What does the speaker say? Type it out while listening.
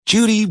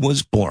Judy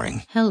was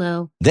boring.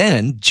 Hello.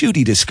 Then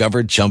Judy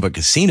discovered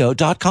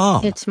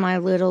ChumbaCasino.com. It's my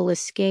little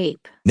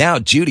escape. Now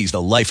Judy's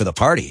the life of the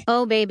party.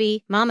 Oh,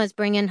 baby, mama's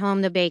bringing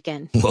home the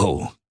bacon.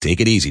 Whoa,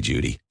 take it easy,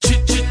 Judy.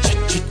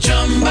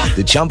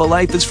 The Chumba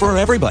life is for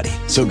everybody.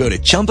 So go to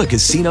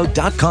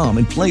ChumbaCasino.com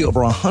and play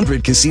over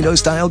 100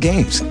 casino-style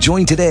games.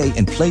 Join today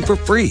and play for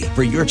free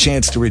for your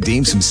chance to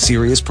redeem some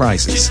serious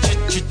prizes.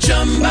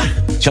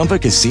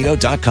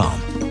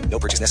 ChumbaCasino.com. No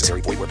purchase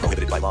necessary. Void where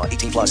prohibited by law.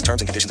 18 plus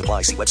terms and conditions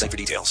apply. See website for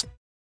details.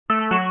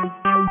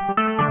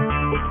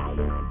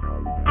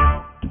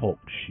 Talk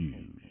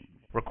shoes.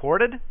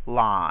 Recorded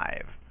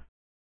live.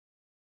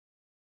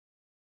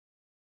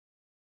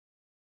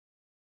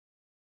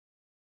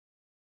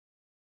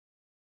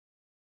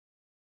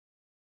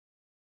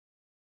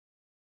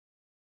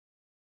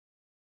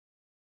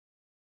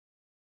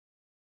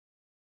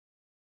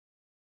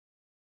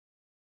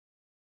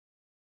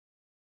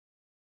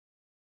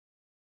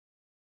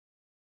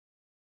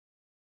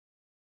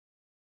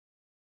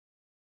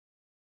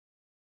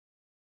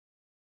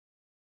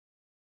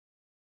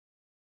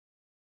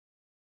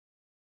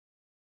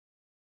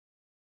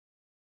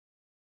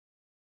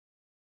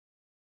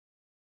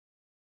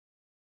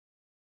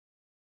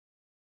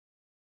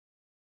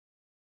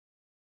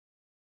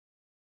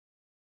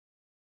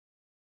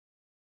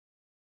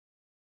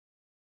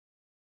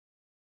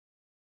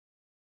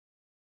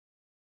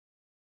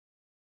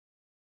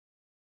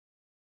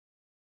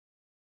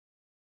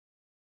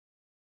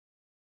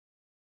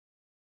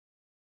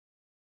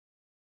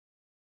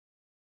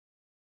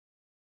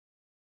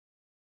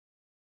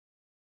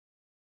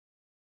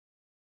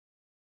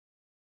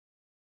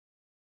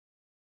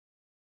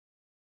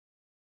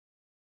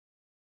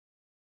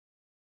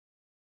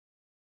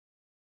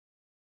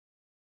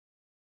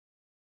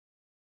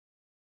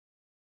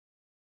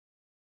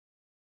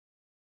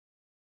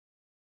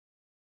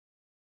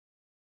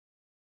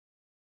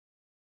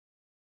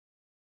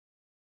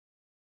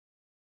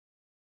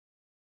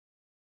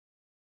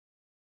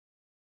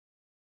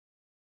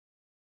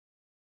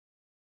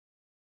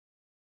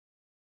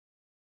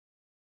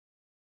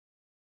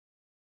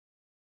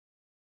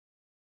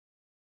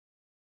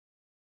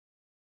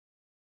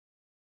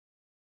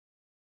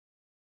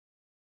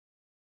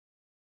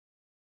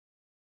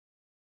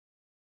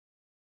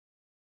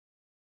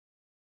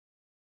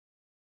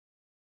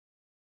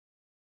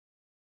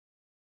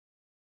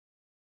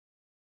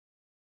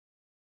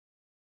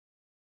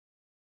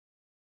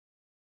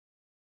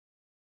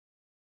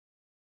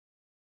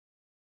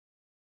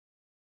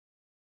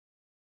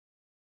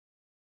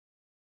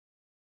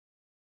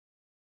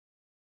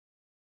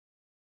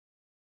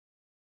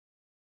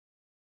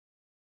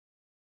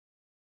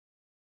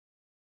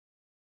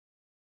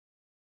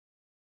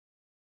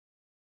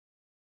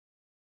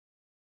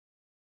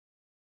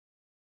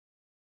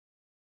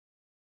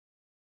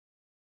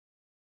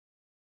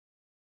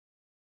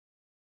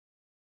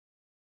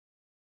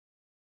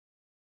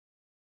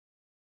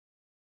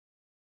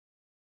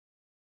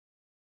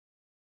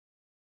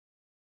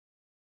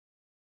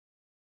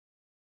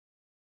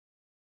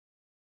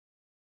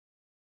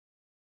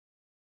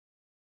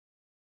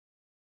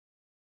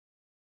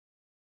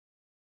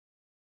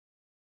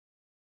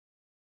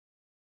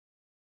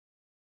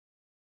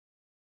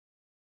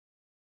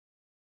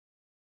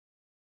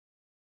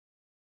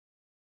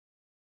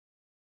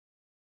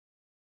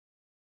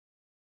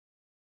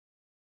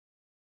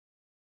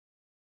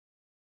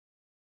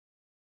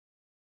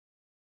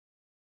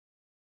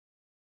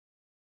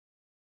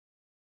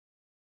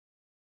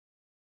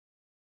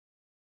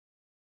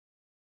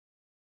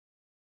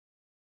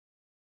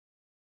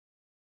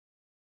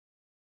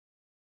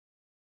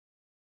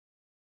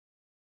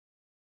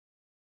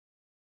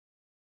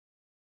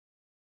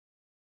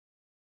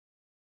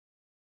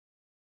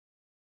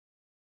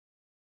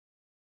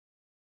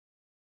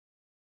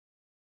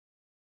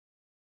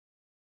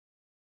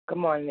 Good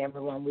morning,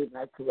 everyone. We'd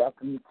like to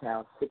welcome you to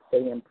our 6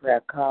 a.m.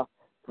 prayer call,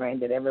 praying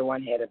that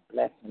everyone had a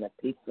blessed and a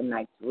peaceful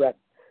night's rest.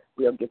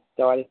 We'll get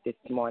started this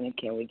morning.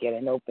 Can we get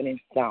an opening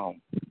song?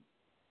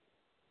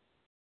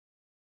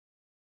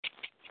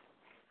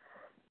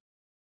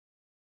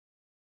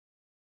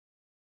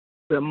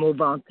 We'll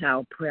move on to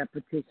our prayer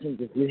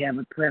petitions. If you have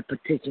a prayer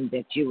petition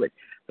that you would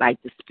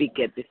like to speak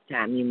at this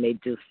time, you may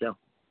do so.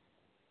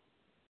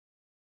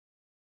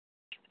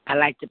 I'd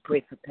like to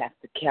pray for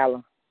Pastor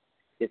Keller,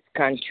 this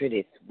country,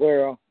 this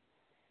world.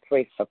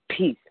 Pray for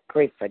peace.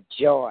 Pray for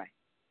joy.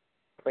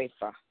 Pray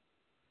for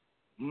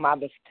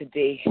mothers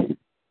today,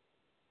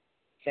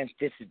 since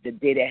this is the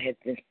day that has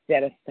been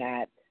set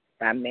aside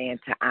by man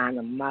to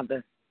honor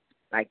mothers.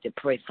 I'd like to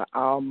pray for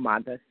all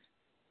mothers,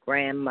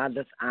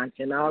 grandmothers, aunts,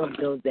 and all of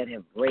those that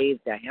have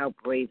raised or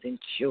helped raising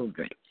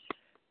children.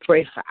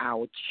 Pray for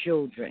our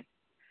children.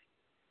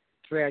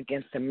 Pray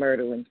against the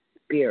murdering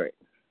spirit.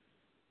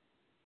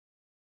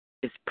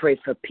 Just pray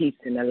for peace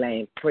in the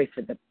land. Pray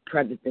for the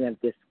president of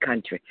this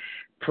country.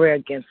 Pray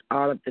against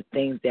all of the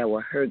things that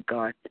will hurt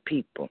God's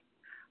people.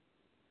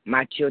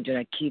 My children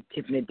are Keith,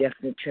 Tiffany,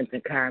 Destiny, Trenton,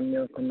 Kyra,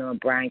 Miracle, Noah,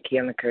 Brian,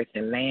 Kaylin,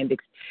 Kirsten,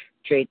 Landix,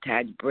 Trey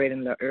Tide,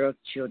 Braden, the Earl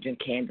children,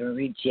 Camden,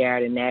 Reed,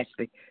 Jared, and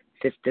Ashley,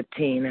 Sister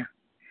Tina,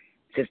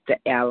 Sister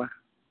Ella.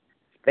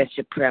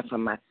 Special prayer for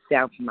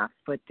myself, my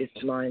foot this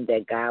morning,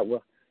 that God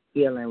will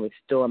heal and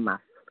restore my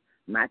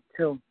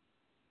toe.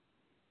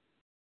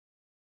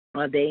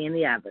 Are there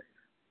any others?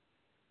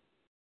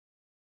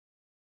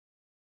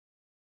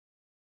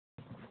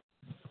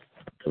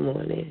 Good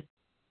morning.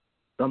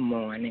 Good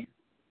morning.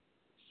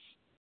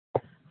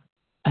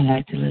 I'd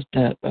like to lift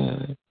up,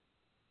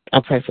 I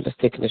pray for the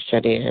sick and the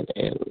shut in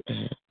and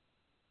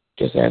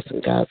just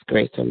asking God's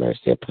grace and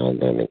mercy upon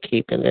them and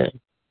keeping them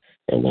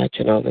and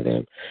watching over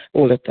them. I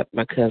want to lift up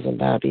my cousin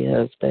Bobby's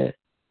husband,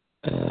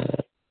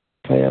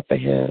 pray up for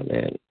him,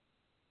 and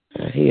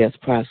he has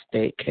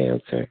prostate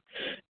cancer.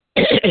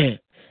 And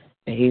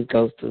he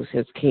goes through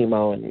his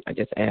chemo, and I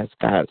just ask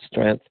God's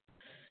strength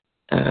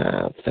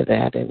for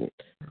that and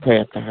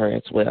pray for her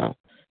as well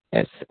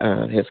as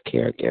his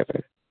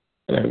caregiver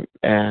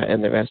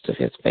and the rest of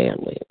his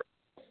family.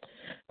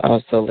 I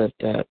also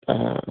lift up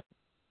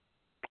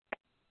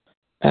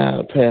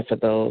prayer for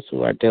those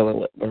who are dealing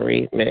with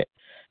bereavement,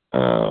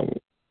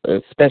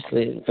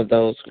 especially for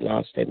those who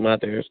lost their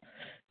mothers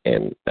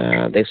and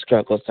they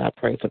struggle. So I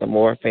pray for the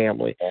Moore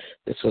family.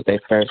 This was their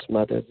first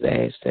Mother's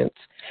Day since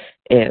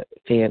Aunt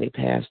Fanny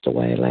passed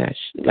away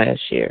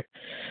last year.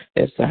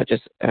 And so I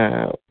just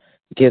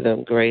give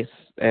them grace,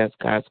 ask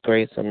God's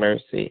grace and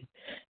mercy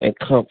and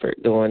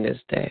comfort during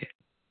this day.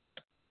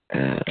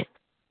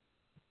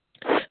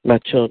 My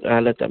children, I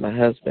lift up my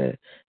husband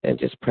and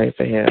just pray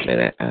for him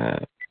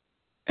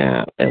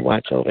and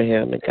watch over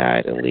him and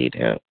guide and lead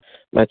him.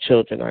 My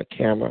children are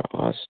Cameron,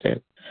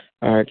 Austin,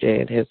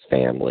 RJ and his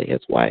family,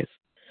 his wife,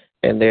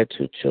 and their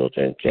two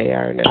children,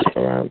 JR and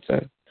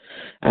Esperanza.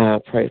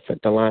 Pray for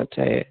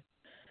Delante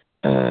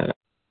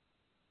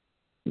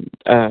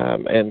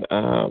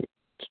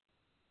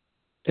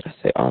did I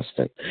say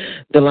Austin?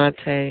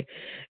 Delante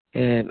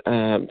and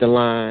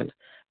Delon,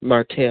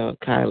 Martell,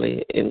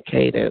 Kylie, and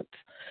Cadence.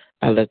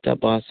 I lift up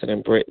Boston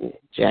and Britton,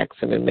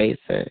 Jackson and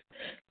Mason,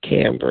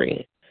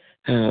 Cambry.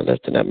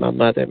 Lifting up my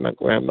mother, my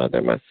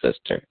grandmother, my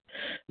sister,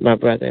 my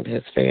brother and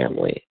his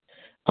family,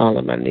 all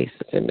of my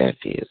nieces and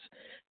nephews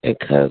and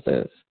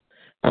cousins.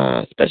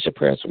 Special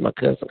prayers for my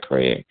cousin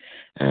Craig.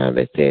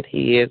 They said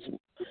he is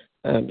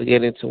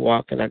beginning to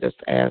walk, and I just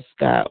ask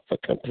God for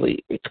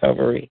complete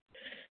recovery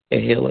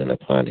and healing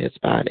upon his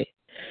body.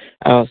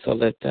 I also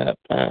lift up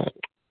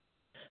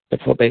the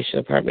probation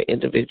department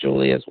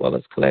individually as well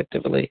as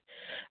collectively.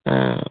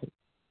 I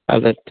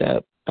lift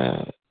up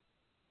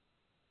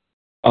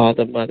all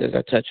the mothers.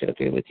 I touch and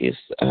agree with you,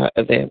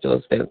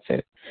 Evangelist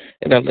Vincent.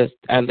 And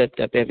I lift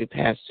up every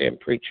pastor and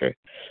preacher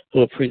who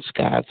will preach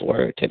God's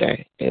word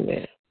today.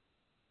 Amen.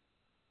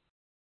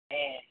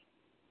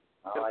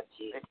 Oh,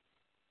 Jesus.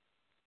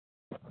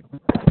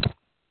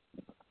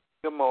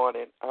 Good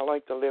morning. I'd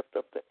like to lift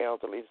up the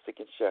elderly, sick,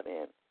 and shut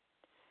in.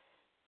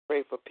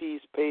 Pray for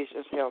peace,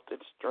 patience, health,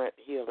 and strength,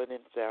 healing,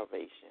 and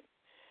salvation,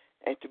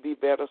 and to be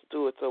better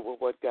stewards over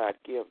what God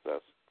gives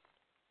us.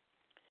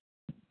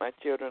 My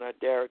children are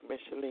Derek,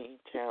 Micheline,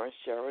 Terrence,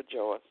 Shara,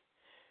 Joyce,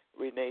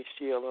 Renee,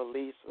 Sheila,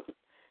 Lisa,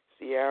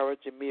 Sierra,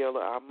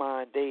 Jamila,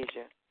 Armand,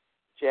 Deja,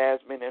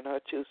 Jasmine and her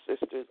two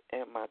sisters,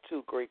 and my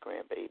two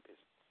great-grandbabies,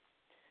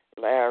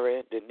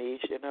 Larry, Denise,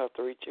 and her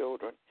three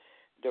children,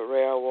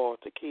 Darrell,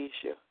 Walter,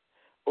 Keisha,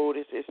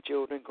 Otis, his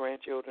children,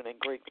 grandchildren, and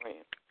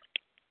great-grand,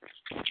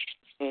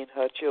 and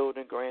her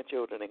children,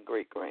 grandchildren, and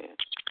great-grand,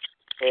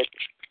 Ed,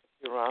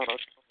 Geronimo,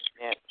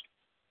 Nancy,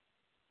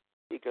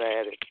 be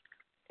Gladys,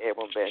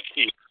 Edwin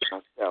Baptiste,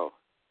 myself.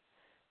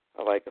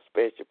 I like a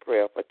special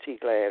prayer for T.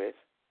 Gladys,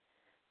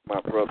 my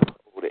brother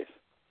Otis,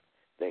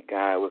 that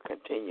God will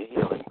continue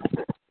healing.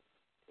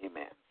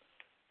 Amen.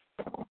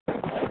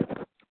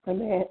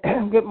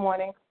 Amen. Good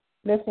morning.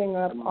 Lifting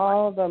up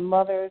all the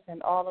mothers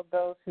and all of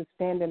those who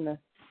stand in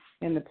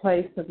the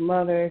place of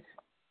mothers,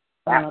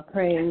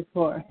 praying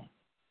for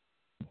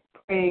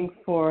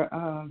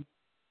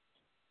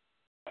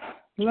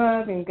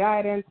love and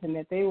guidance, and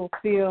that they will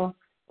feel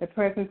the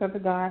presence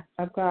of God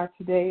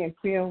today and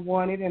feel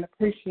wanted and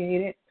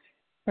appreciated.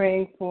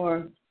 Praying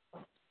for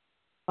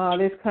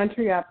this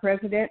country, our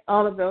president,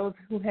 all of those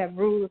who have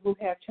rule, who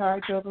have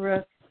charge over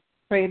us.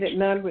 Pray that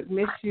none would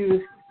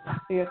misuse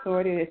the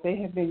authority that they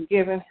have been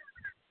given.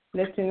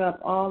 Lifting up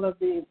all of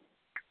the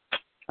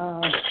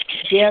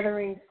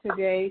gatherings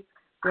today,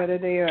 whether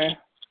they are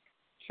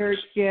church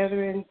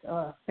gatherings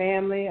or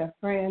family or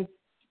friends,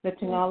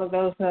 lifting all of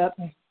those up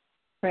and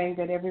praying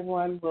that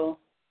everyone will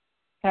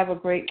have a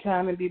great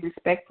time and be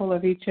respectful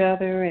of each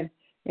other and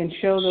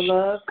show the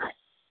love.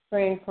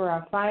 Praying for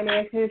our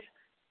finances,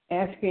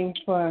 asking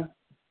for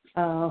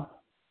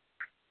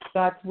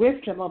God's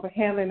wisdom over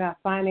handling our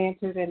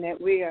finances, and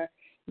that we are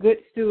good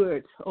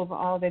stewards over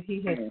all that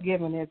He has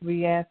given as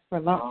we ask for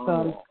lump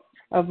sums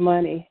of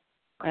money,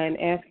 and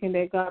asking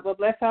that God will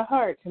bless our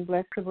hearts and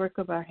bless the work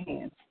of our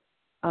hands.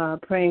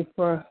 Praying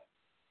for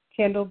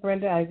Kendall,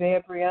 Brenda,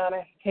 Isaiah,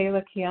 Brianna,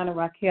 Kayla, Kiana,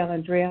 Raquel,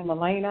 Andrea,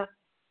 Melena,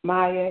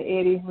 Maya,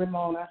 Eddie,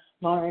 Ramona,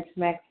 Lawrence,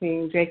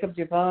 Maxine, Jacob,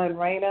 Javon,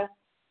 Raina,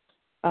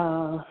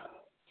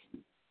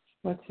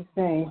 what's his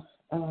name?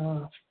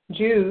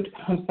 Jude,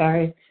 I'm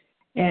sorry,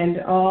 and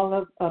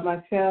all of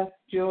myself,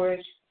 George,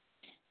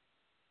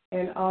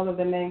 and all of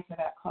the names that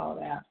I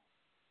called out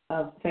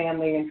of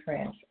family and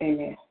friends.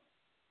 Amen.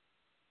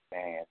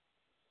 Man.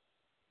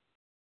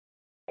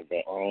 Are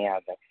there any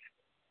others?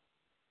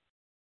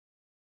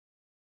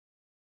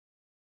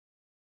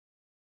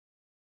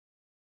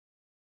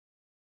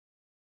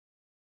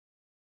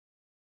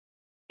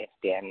 If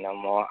there are no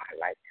more, I'd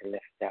like to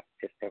lift up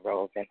Sister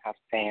Rose and her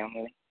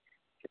family,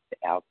 Sister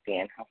Elsie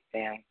and her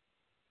family,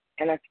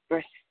 and a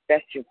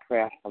special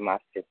prayer for my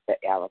sister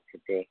Ella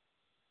today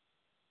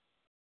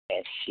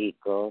as she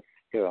goes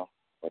through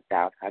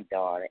without her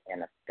daughter,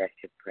 and a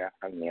special prayer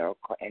for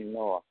Miracle and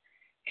Noah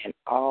and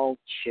all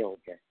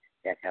children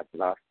that have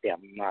lost their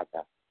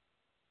mother.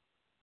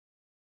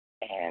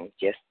 And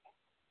just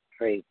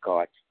pray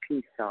God's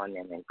peace on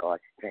them and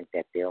God's strength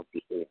that they'll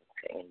be able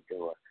to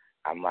endure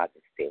our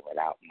Mother's Day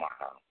without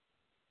Mom.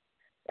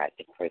 I'd like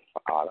to pray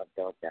for all of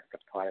those that's a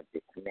part of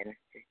this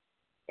ministry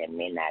that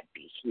may not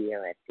be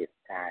here at this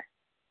time.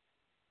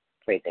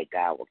 Pray that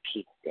God will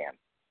keep them.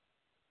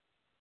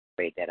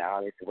 Pray that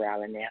all is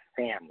well in their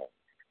families.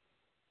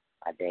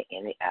 Are there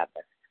any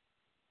others?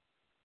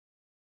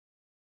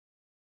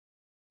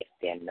 If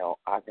there are no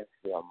others,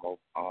 we'll move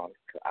on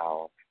to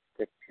our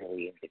scripture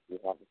reading. If you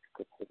have a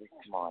scripture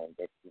this morning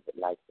that you would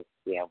like to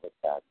share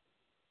with us,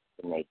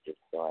 you may do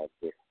so at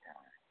this time.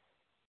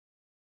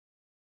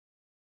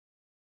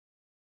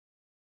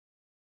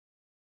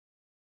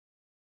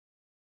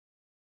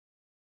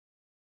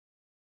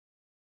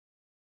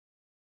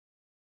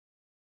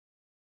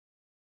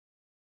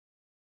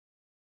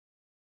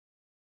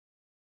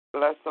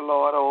 Bless the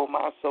Lord, O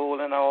my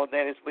soul, and all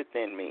that is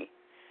within me.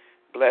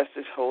 Bless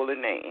his holy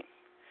name.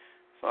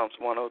 Psalms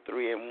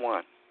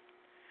 103:1.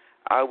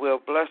 I will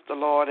bless the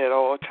Lord at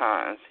all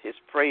times. His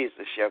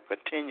praises shall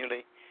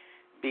continually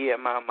be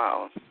in my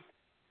mouth.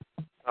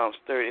 Psalms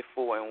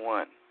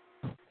 34:1.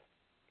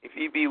 If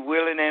you be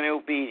willing and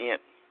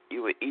obedient,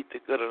 you will eat the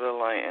good of the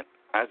land.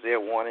 Isaiah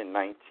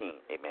 1:19.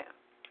 Amen.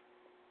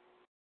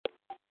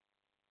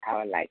 I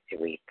would like to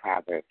read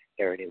Proverbs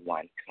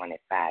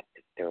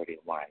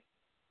 31:25-31.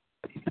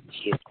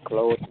 She is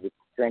clothed with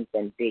strength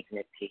and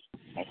dignity,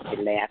 and she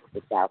laughs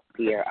without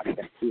fear of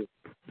the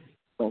future.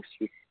 When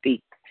she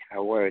speaks,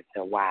 her words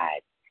are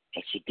wise,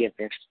 and she gives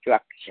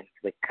instructions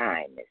with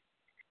kindness.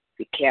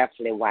 She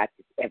carefully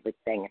watches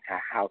everything in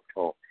her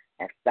household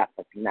and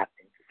suffers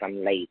nothing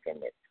from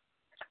laziness.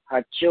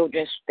 Her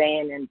children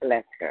stand and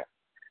bless her.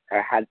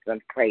 Her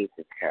husband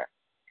praises her.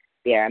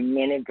 There are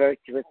many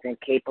virtuous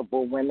and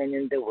capable women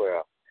in the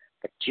world,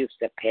 but you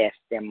surpass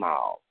them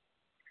all.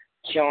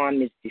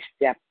 Charm is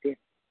deceptive,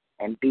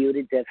 and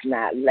beauty does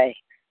not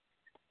last.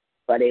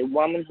 But a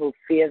woman who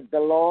fears the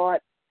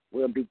Lord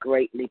will be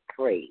greatly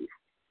praised.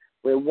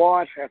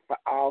 Reward her for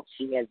all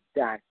she has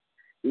done.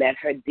 Let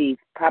her deeds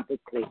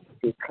publicly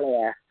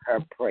declare her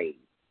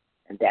praise.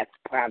 And that's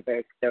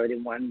Proverbs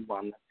 31,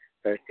 woman,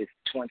 verses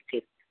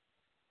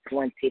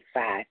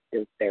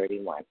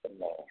 25-31.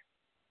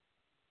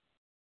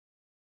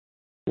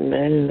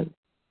 Amen.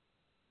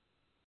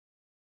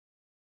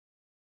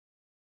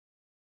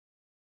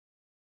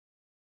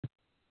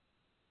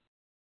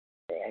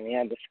 Any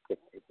other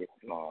scriptures this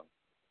morning?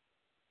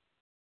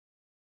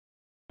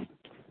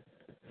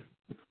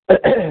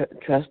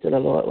 Trust in the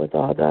Lord with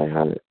all thy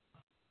heart.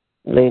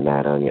 Lean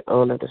not on your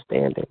own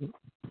understanding.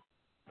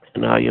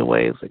 In all your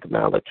ways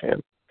acknowledge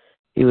him.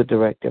 He will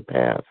direct your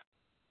path.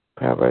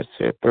 Proverbs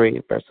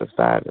 3, verses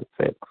 5 and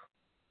 6.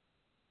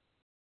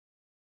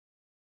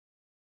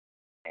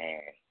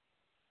 And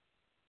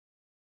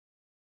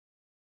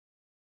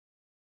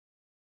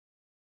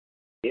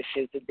this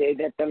is the day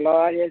that the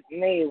Lord has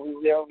made. We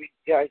will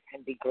rejoice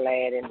and be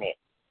glad in it.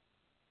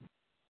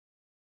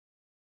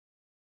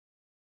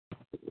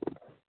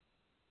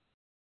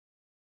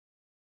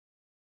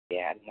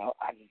 Yeah, no,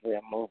 I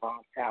will move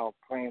on to our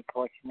praying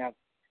portion of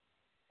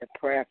the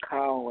prayer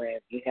call, where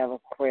if you have a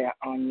prayer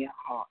on your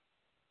heart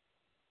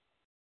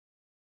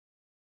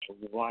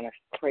and you want us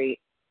to pray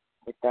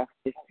with us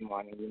this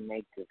morning, you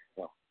may do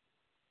so.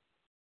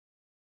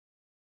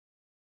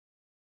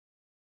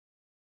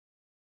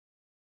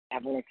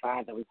 Heavenly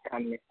Father, we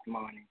come this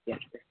morning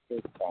just to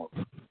say thank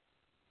you.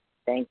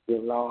 Thank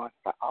you, Lord,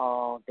 for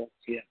all that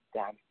you have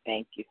done.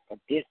 Thank you for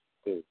this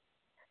day,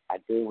 a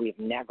day we've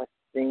never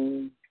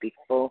seen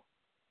before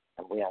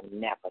and we'll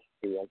never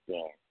see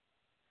again.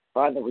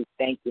 Father, we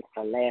thank you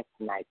for last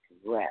night's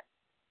rest.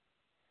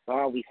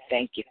 Lord, we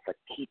thank you for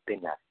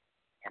keeping us.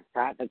 And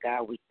Father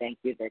God, we thank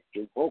you that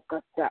you woke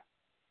us up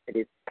for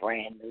this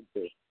brand new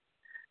day.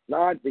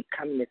 Lord, we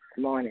come this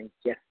morning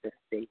just to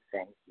say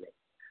thank you.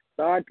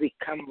 Lord, we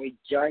come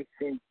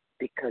rejoicing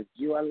because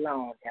you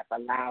alone have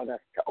allowed us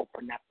to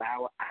open up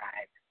our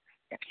eyes.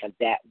 And for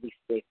that, we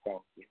say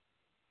thank you.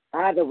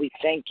 Father, we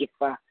thank you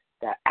for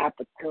the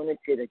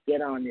opportunity to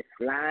get on this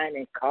line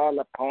and call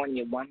upon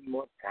you one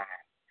more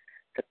time,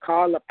 to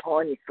call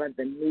upon you for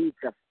the needs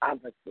of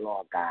others,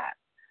 Lord God.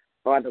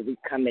 Father, we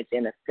come as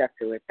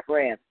intercessory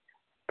prayer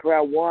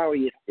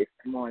warriors this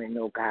morning,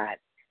 oh God,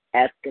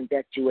 asking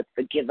that you would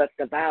forgive us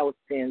of our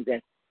sins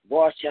and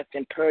wash us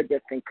and purge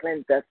us and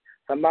cleanse us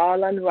from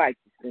all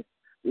unrighteousness.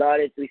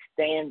 Lord, as we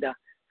stand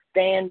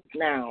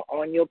now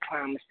on your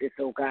promises,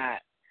 oh God,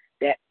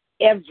 that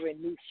every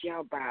knee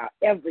shall bow,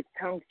 every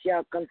tongue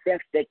shall confess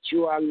that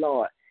you are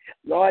Lord.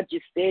 Lord, you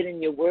said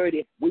in your word,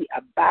 if we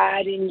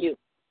abide in you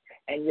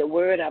and your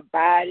word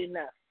abide in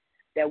us,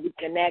 that we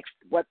can ask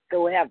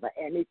whatsoever,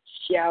 and it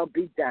shall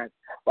be done.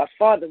 But,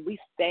 Father, we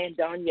stand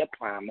on your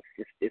promises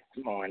this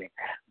morning.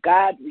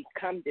 God, we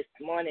come this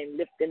morning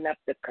lifting up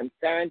the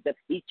concerns of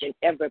each and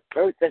every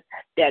person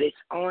that is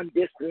on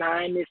this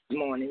line this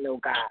morning, oh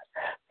God.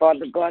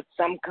 Father God,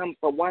 some come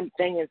for one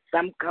thing and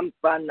some come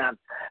for another.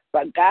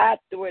 But, God,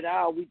 through it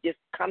all, we just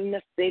come to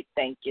say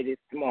thank you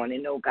this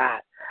morning, oh God.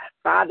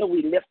 Father,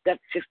 we lift up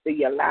Sister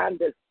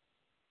Yolanda's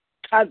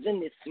cousin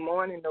this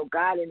morning, oh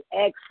God, and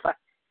ask for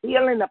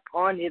healing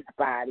upon his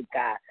body,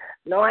 God,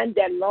 knowing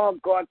that,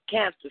 Lord God,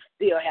 cancer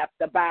still have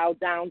to bow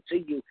down to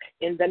you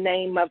in the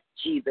name of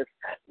Jesus.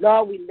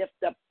 Lord, we lift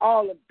up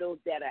all of those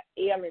that are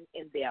ailing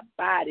in their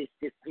bodies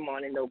this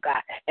morning, oh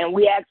God, and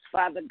we ask,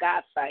 Father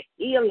God, for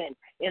healing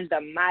in the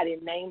mighty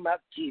name of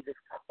Jesus.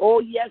 Oh,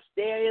 yes,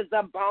 there is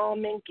a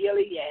balm in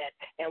Gilead,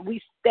 and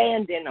we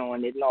standing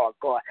on it, Lord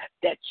God,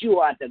 that you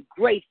are the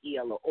great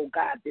healer, oh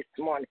God, this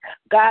morning.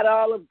 God,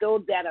 all of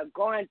those that are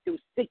going through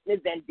sickness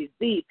and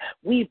disease,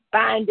 we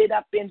bind it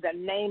up in the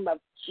name of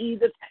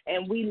Jesus,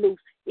 and we lose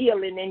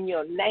healing in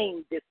your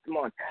name this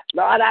morning.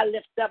 Lord, I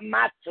lift up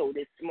my toe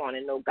this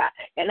morning, oh God,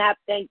 and I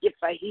thank you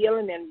for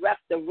healing and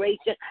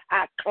restoration.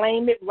 I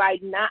claim it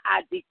right now.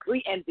 I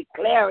decree and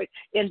declare it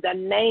in the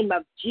name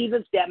of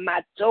Jesus that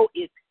my toe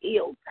is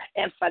healed.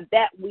 And for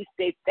that, we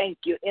say thank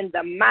you in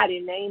the mighty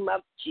name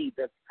of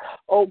Jesus.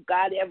 Oh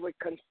God, every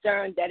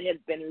concern that has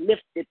been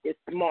lifted this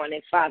morning,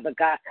 Father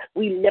God,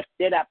 we lift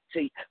it up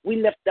to you. We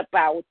lift up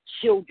our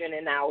children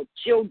and our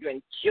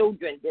children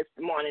this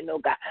morning, oh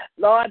God.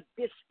 Lord,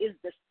 this is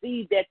the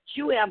seed that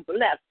you have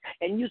blessed,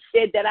 and you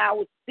said that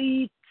our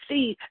seed,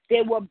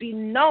 they will be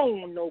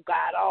known, oh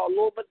God, all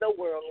over the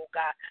world, oh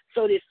God.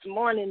 So this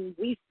morning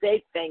we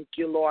say thank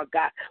you, Lord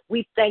God.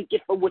 We thank you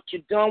for what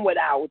you're doing with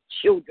our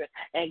children.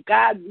 And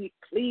God, we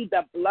plead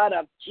the blood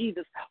of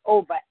Jesus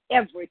over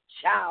every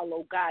child,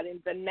 oh God, in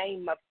the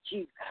name of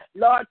Jesus.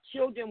 Lord,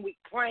 children, we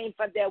praying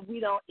for that we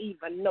don't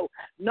even know,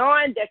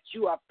 knowing that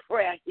you are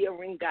prayer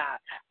hearing God.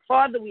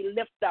 Father, we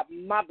lift up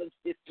mothers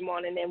this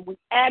morning, and we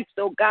ask,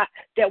 oh God,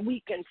 that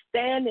we can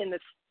stand in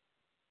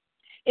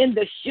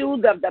the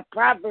shoes of the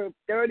Proverbs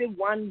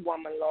 31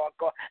 woman, Lord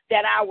God,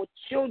 that our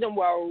children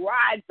will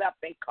rise up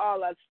and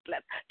call us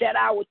blessed, that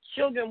our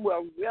children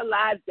will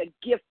realize the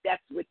gift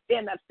that's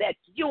within us, that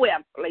you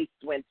have placed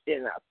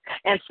within us.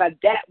 And for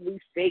that, we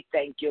say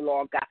thank you,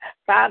 Lord God.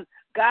 Father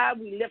God,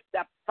 we lift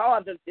up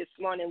fathers this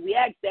morning. We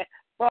ask that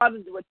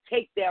fathers would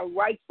take their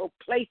rightful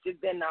places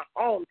in the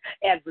home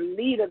as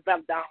leaders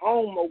of the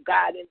home, oh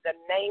God, in the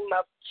name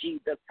of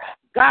Jesus.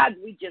 God,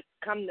 we just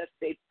come to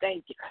say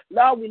thank you.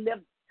 Lord, we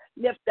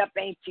lift up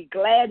Auntie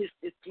Gladys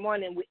this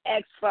morning. We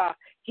ask for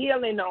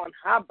healing on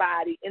her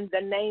body in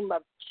the name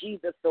of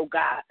Jesus, oh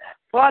God.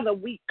 Father,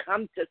 we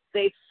come to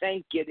say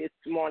thank you this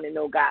morning,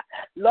 oh God.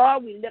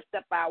 Lord, we lift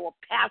up our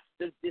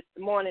pastors this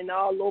morning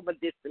all over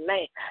this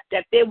land,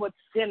 that they would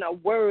send a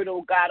word,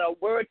 oh God, a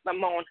word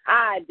from on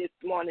high this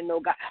morning,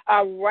 oh God,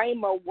 a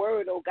rhema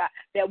word, oh God,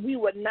 that we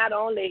would not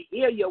only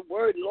hear your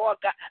word, Lord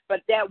God,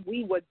 but that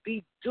we would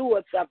be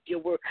doers of your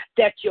word,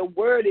 that your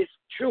word is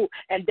true,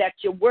 and that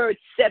your word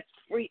sets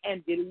free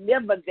and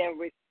delivers and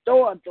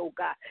restores, oh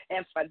God.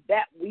 And for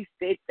that, we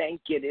say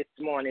thank you this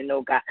morning,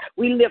 oh God.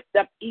 We lift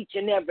up each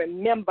and every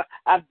member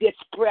of this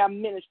prayer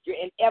ministry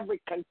and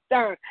every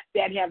concern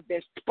that have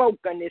been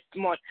spoken this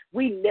morning.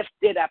 We lift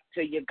it up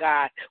to you,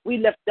 God. We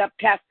lift up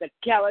Pastor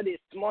Keller this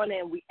morning,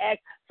 and we ask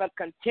for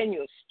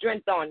continual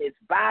strength on his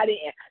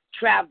body and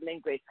traveling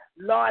grace.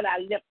 Lord,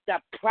 I lift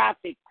up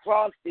Prophet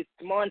Cross this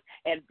morning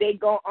as they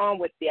go on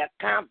with their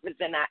conference,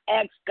 and I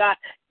ask, God,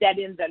 that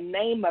in the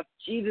name of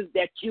Jesus,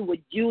 that you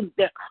would use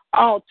them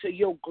all to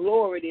your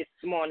glory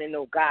this morning,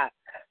 oh God.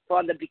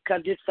 Father,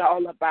 because it's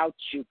all about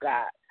you,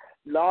 God.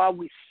 Lord,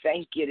 we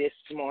thank you this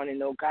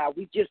morning, oh God.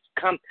 We just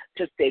come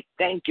to say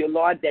thank you,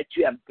 Lord, that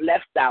you have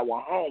blessed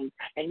our homes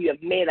and you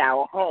have made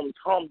our homes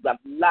homes of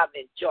love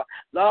and joy.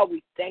 Lord,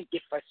 we thank you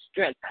for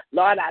strength.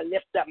 Lord, I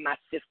lift up my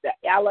sister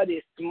Ella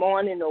this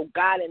morning, oh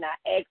God, and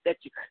I ask that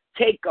you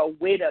take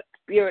away the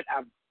spirit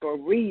of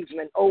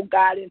bereavement, oh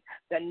God, in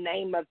the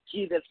name of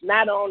Jesus.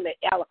 Not only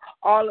Ella,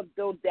 all of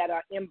those that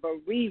are in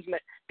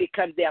bereavement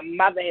because their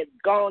mother has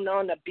gone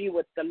on to be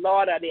with the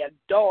Lord, or their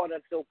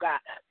daughters, oh God.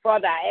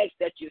 Father, I ask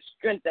that you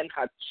strengthen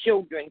her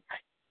children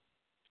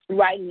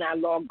right now,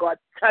 Lord God.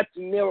 Touch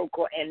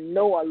Miracle and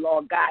Noah,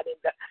 Lord God, in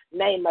the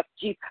name of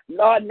Jesus.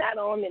 Lord, not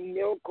only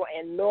Miracle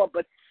and Noah,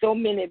 but So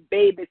many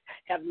babies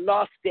have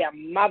lost their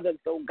mothers,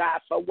 oh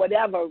God, for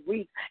whatever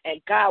reason.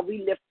 And God,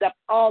 we lift up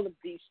all of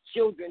these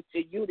children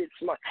to you this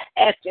morning,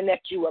 asking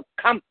that you would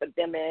comfort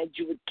them and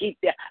you would keep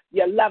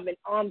your loving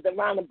arms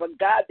around them. But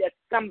God, that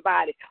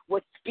somebody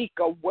would speak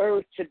a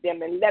word to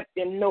them and let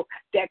them know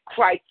that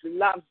Christ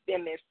loves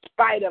them in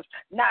spite of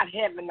not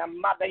having a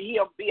mother.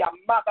 He'll be a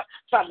mother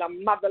for the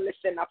motherless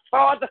and a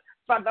father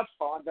for the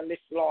fatherless,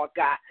 Lord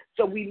God.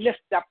 So we lift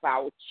up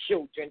our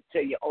children to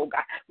you, oh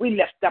God. We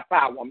lift up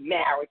our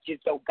marriages,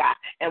 oh God,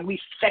 and we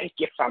thank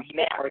you for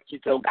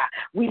marriages, oh God.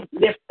 We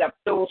lift up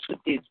those who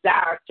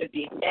desire to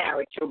be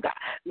married, oh God,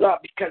 Lord,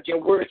 because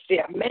your word says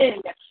a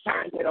man that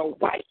finds it a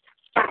wife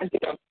finds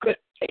it a good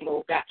thing,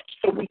 oh God.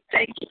 So we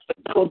thank you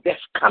for those that's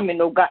coming,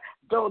 oh God,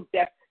 those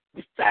that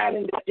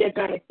deciding that they're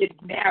going to get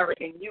married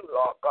in you,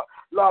 Lord God.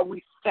 Lord,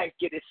 we thank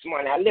you this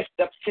morning. I lift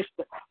up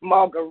Sister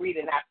Marguerite,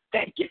 and I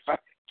thank you for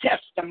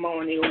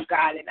testimony, oh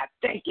God, and I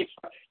thank you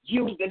for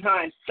using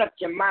her in such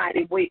a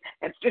mighty way.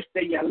 And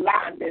Sister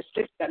Yolanda and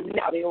Sister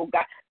Nellie, oh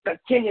God,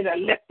 continue to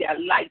let their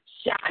light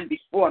shine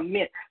before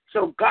men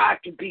so God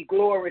can be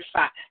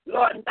glorified.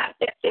 Lord, not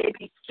that they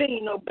be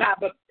seen, oh God,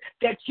 but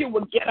that you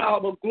will get all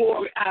the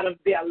glory out of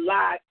their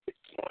lives this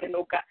morning,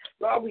 oh God.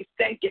 Lord, we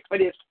thank you for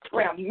this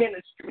prayer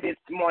ministry this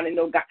morning,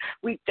 oh God.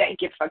 We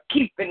thank you for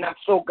keeping us,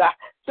 oh God.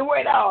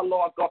 Through it all,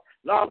 Lord God.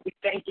 Lord, we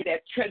thank you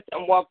that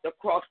Trenton walked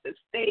across the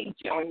stage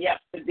on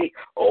yesterday.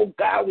 Oh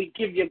God, we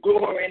give you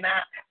glory and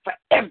honor for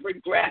every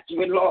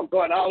graduate, Lord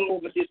God, all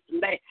over this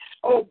land.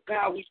 Oh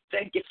God, we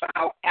thank you for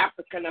our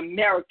African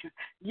American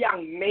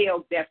young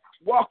males that's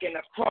walking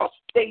across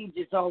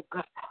stages, oh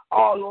God,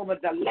 all over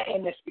the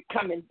land that's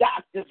becoming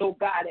doctors, oh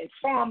God, and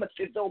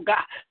pharmacists, oh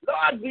God.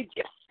 Lord, we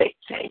just say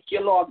thank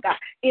you, Lord God.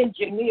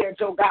 Engineers,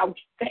 oh God,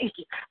 we thank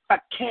you for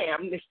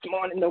Cam this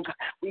morning, oh God.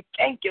 We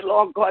thank you,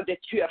 Lord God, that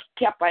you have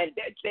kept her, and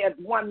that there's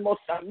one more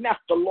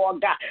semester,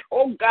 Lord God.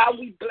 Oh God,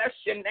 we bless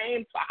your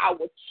name for our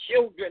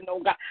children,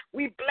 oh God.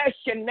 We bless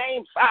your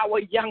name for our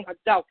young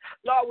adults.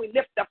 Lord, we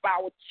lift up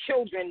our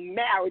children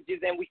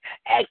marriages, and we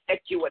ask that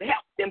you would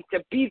help them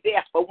to be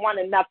there for one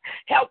another.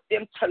 Help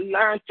them to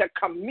learn to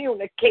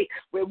communicate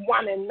with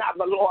one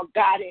another, Lord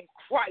God, in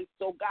Christ,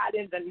 oh God,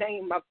 in the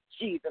name of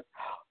Jesus.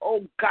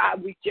 Oh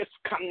God, we just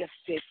come to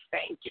say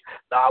thank you.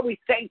 Lord, we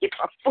thank you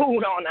for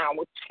food on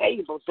our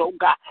tables, oh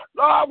God.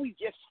 Lord, we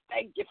just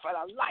thank you for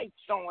the lights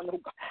on, oh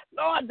God.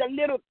 Lord, the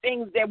little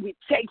things that we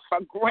take for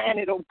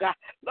granted, oh God.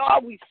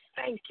 Lord, we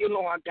thank you,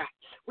 Lord God.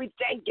 We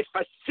thank you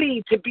for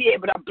seed to be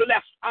able to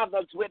bless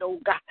others with, oh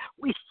God.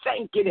 We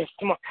thank you this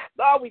morning.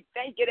 Lord, we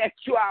thank you that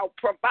you are our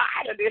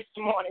provider this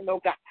morning,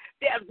 oh God.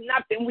 There's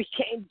nothing we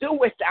can't do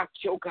without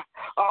you, oh God.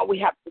 All we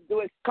have to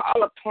do is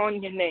call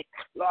upon your name,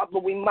 Lord,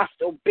 but we must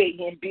obey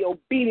and be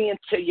obedient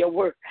to your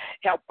word.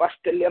 Help us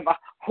to live a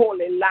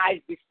holy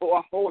life before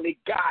a holy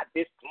God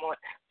this morning.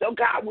 So,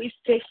 God, we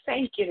say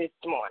thank you this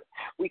morning.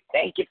 We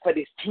thank you for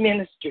this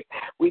ministry.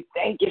 We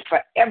thank you for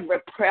every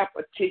prayer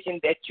petition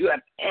that you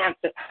have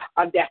answered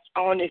that's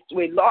on its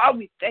way. Lord,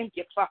 we thank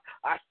you for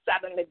us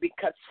suddenly,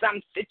 because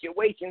some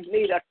situations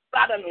need us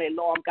suddenly,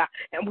 Lord God.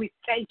 And we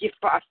thank you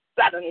for us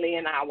suddenly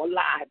in our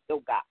lives,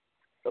 oh God.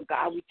 So,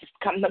 God, we just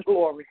come to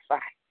glorify.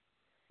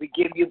 We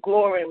give you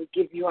glory, and we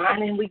give you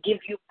honor, and we give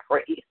you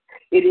praise.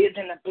 It is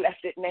in the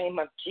blessed name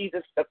of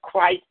Jesus the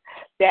Christ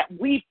that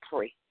we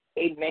pray.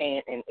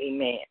 Amen and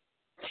amen.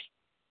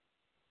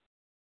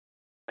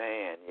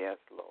 Man, yes,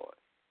 Lord.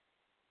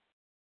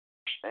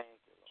 Thank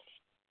you,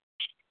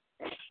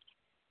 Lord.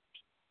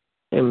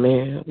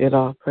 Amen. Give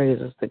all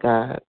praises to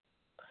God.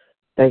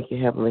 Thank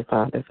you, Heavenly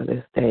Father, for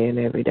this day and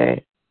every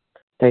day.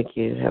 Thank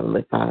you,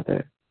 Heavenly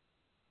Father,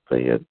 for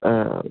your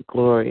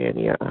glory and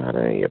your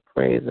honor and your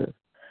praises.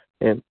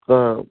 And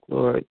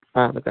glory,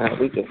 Father God,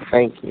 we just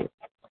thank you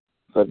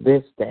for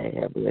this day,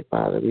 Heavenly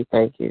Father. We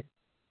thank you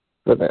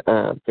for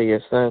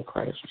your Son,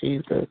 Christ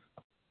Jesus,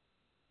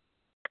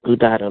 who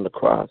died on the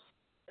cross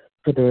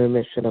for the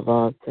remission of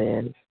all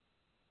sins.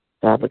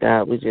 Father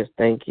God, we just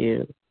thank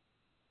you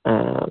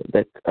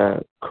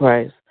that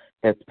Christ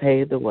has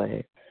paved the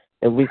way,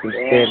 and we can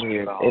stand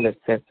here in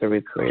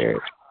intercessory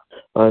prayers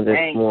on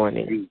this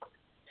morning.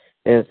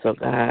 And so,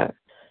 God,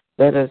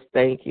 let us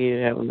thank you,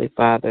 Heavenly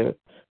Father,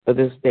 for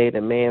this day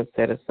that man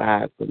set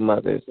aside for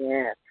mothers.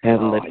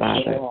 Heavenly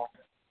Father.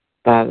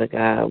 Father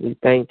God, we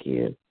thank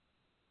you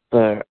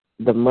for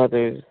the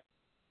mothers,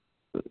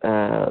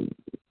 the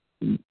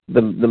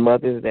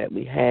mothers that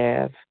we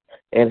have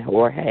and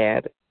or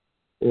had,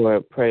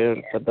 or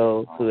praying for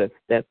those who have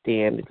stepped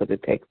in, because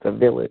it takes a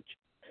village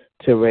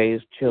to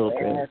raise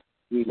children.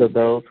 So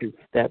those who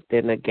stepped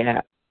in the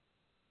gap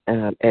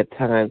at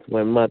times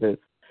when mothers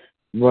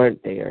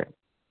weren't there.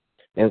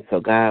 And so,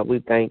 God, we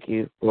thank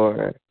you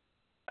for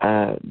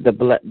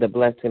the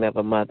blessing of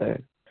a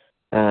mother,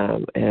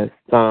 as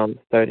Psalms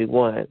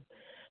 31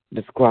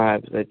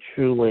 describes, a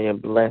truly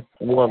and blessed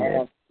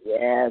woman.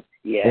 Yes.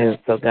 And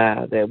so,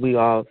 God, that we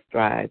all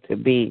strive to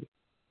be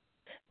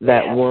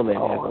that woman,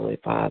 Heavenly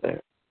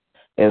Father.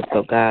 And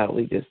so, God,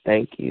 we just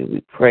thank you.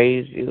 We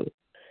praise you.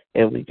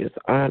 and we just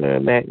honor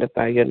and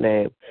magnify your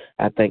name.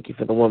 I thank you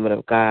for the woman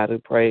of God who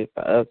prayed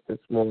for us this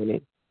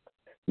morning.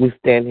 We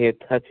stand here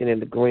touching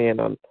and agreeing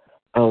on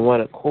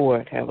one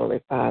accord,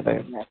 Heavenly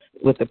Father,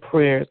 with the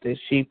prayers that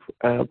she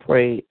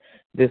prayed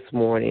this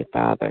morning,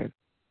 Father.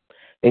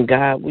 And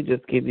God, we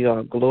just give you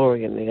all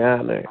glory and the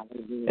honor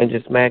and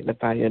just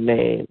magnify your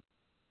name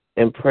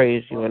and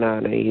praise you and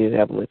honor you,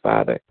 Heavenly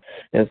Father.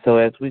 And so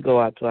as we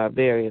go out to our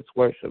various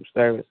worship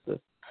services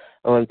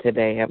on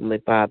today, Heavenly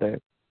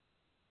Father,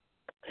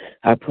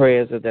 our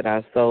prayers are that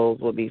our souls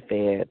will be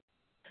fed.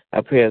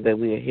 Our prayer that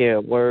we will hear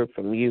a word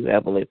from you,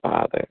 Heavenly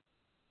Father.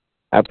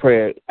 Our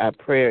prayer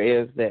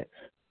is that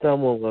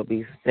someone will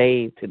be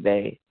saved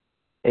today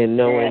in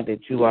knowing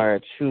that you are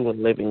a true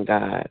and living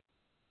God.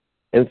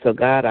 And so,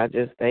 God, I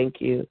just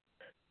thank you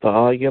for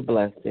all your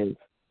blessings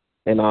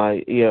and all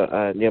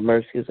your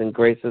mercies and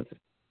graces,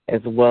 as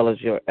well as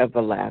your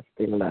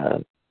everlasting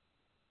love.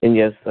 In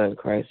your Son,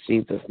 Christ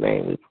Jesus'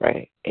 name we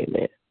pray.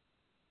 Amen.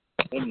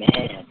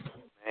 Amen.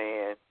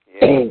 Man,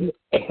 yeah.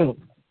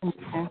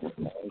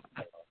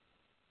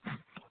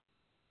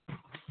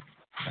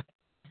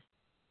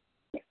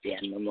 If you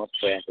have no more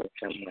prayers, will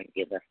someone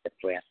give us the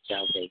prayer of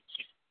salvation?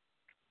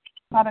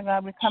 Father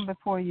God, we come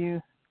before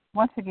you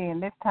once again,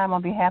 this time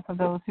on behalf of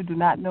those who do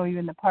not know you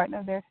and the pardon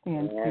of their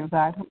sins, dear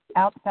God, who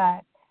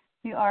outside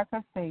the ark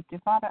of safety.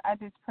 Father, I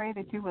just pray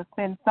that you will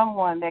send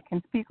someone that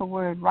can speak a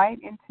word right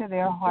into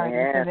their heart,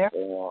 into their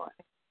heart,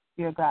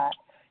 dear God,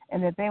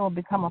 and that they will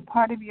become a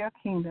part of your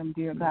kingdom,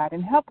 dear God.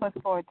 And help us,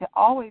 Lord, to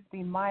always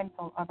be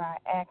mindful of our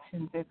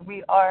actions as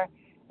we are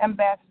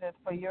ambassadors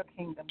for your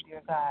kingdom,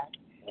 dear God.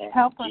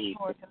 Help us,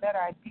 Lord, to let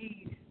our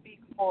deeds speak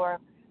for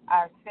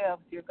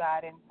ourselves, dear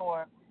God,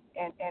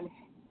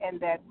 and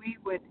that we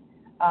would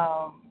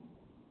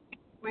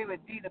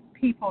be the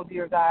people,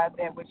 dear God,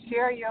 that would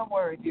share your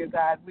word, dear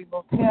God. We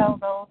will tell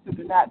those who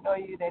do not know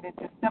you that it's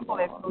as simple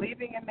as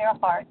believing in their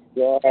hearts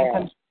and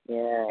confessing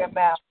in their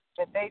mouth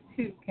that they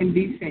too can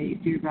be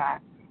saved, dear God.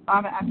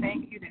 Father, I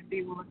thank you that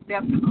they will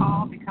accept the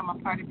call, become a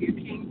part of your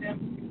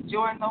kingdom,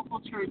 join local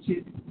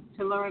churches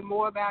to learn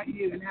more about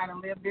you and how to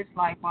live this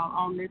life while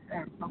on this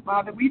earth. So,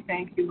 Father, we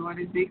thank you, Lord,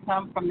 as they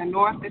come from the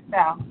north, the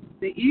south,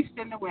 the east,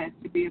 and the west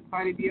to be a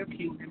part of your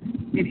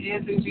kingdom. It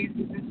is in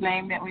Jesus'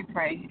 name that we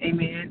pray.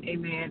 Amen,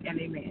 amen, and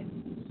amen.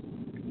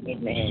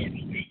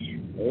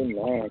 Amen.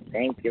 Amen.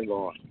 Thank you,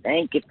 Lord.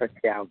 Thank you for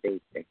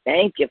salvation.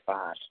 Thank you,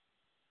 Father.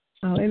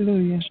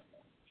 Hallelujah.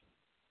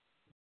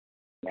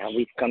 Now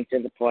we've come to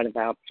the part of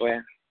our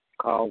prayer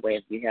call where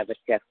if you have a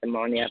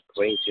testimony, a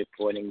praise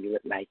report, and you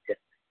would like to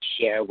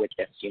share with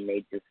us, you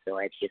may do so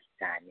at this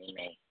time.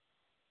 Amen.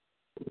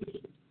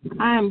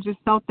 I am just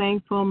so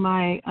thankful.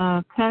 My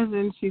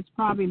cousin, she's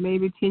probably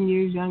maybe 10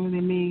 years younger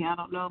than me, I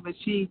don't know, but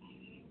she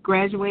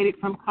graduated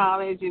from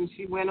college and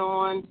she went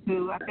on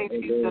to, I think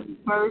she's the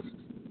first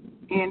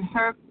in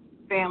her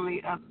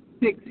family of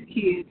 6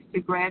 kids to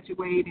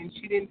graduate, and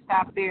she didn't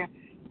stop there.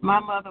 My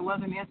mother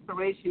was an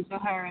inspiration to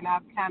her, and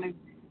I've kind of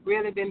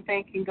really been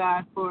thanking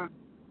God for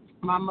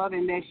my mother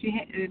and that she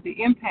had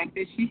the impact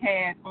that she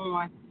had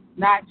on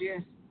not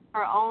just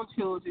her own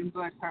children,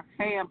 but her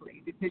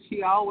family, because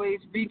she always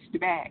reached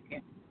back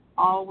and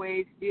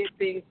always did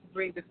things to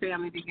bring the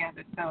family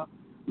together. So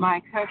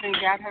my cousin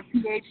got her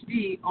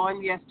PhD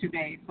on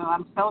yesterday, so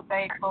I'm so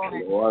thankful.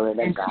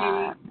 And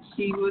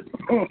she was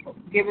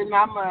giving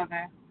my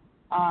mother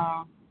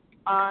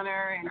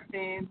honor and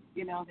saying,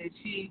 that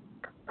she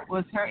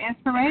was her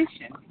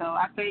inspiration. So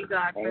I thank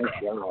God for that.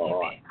 Thank you,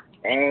 Lord.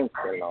 Thank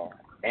you, Lord.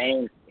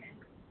 Thank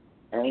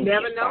you.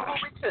 Never know who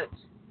we touch.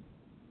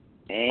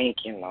 Thank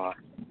you, Lord.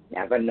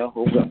 Never know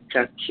who will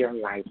touch your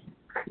life.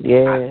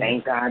 Yeah. I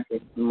thank God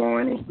this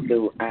morning,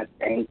 too. I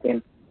thank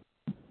him.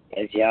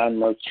 As y'all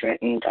know,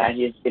 Trenton got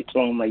his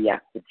diploma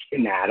yesterday.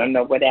 Now, I don't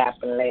know what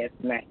happened last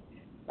night,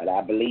 but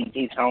I believe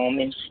he's home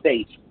and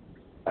safe.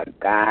 But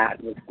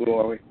God was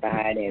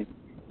glorified, and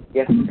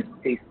just to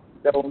see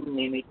so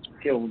many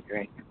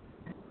children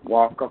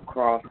walk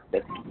across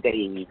the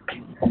stage.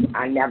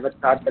 I never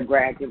thought the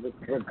graduates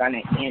were going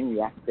to end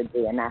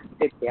yesterday, and I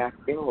sit there, I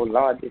say, oh,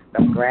 Lord, there's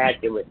some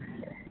graduates.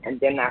 And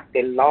then I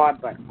say,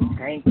 Lord, but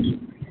thank you,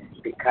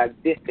 because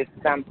this is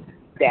something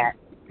that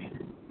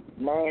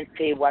man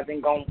said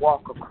wasn't going to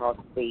walk across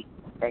stage.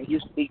 And you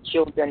see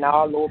children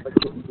all over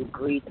getting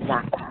degrees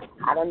now.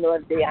 I don't know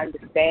if they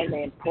understand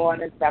the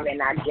importance of it,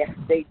 and I guess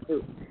they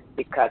do,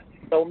 because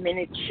so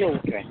many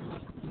children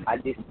are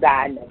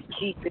deciding to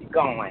keep it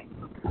going.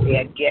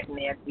 They're getting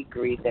their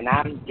degrees, and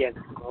I'm just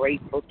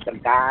grateful to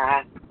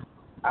God.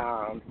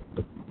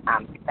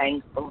 I'm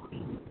thankful.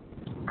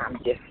 I'm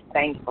just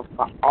thankful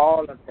for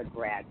all of the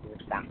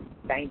graduates. I'm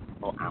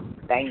thankful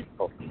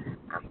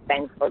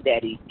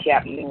that he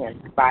kept me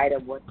in spite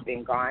of what's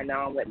been going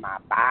on with my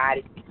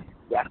body.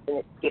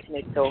 Yesterday,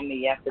 Tiffany told me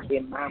yesterday,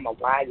 Mama,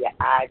 why your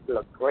eyes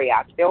look gray?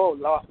 I said, oh,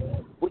 Lord,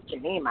 what you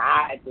mean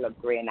my eyes look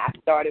gray? And I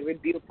started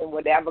rebuking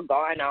whatever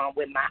going on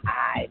with my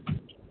eyes.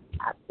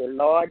 I said,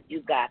 Lord,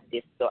 you got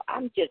this. So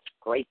I'm just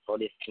grateful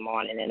this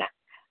morning. And I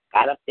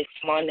got up this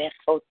morning at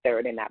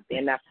 4:30, and I've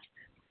been up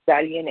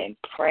studying and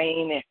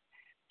praying and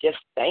just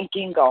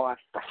thanking God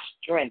for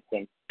strength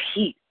and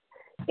peace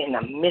in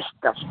the midst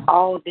of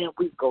all that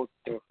we go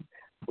through.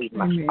 We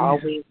must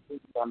always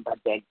remember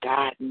that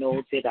God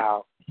knows it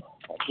all.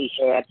 He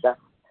had the,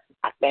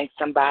 I think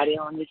somebody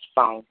on his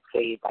phone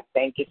said, I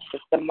think it's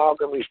Sister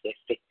Marguerite that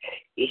said,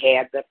 he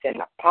has us in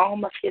the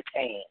palm of his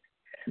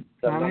hand.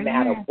 So no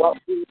matter what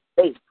we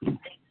face,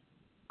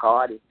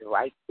 God is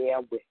right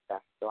there with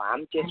us. So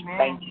I'm just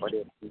thankful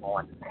this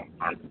morning.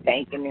 I'm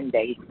thanking him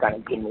that he's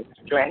going to give me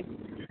strength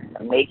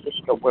to make it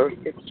to work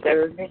this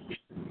service.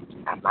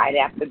 I might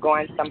have to go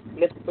in some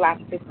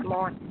flip-flops this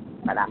morning,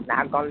 but I'm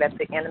not going to let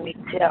the enemy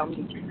tell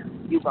me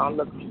you're going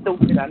to look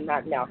stupid or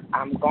nothing else.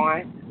 I'm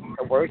going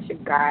to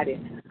worship God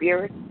in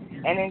spirit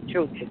and in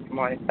truth this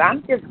morning. So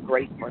I'm just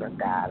grateful to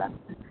God.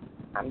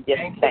 I'm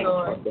just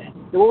thankful that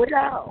through it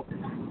all,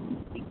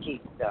 he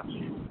keeps us.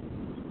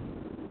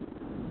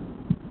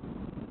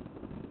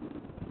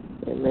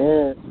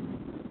 Amen.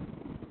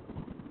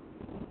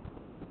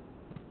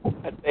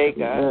 I thank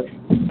God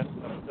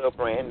for a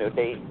brand new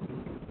day.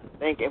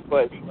 Thank him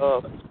for his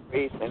love, his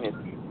grace, and his.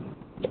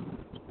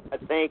 I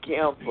thank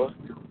him for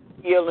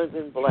healings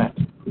and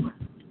blessings.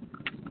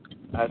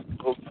 I'm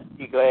so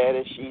glad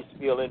that she's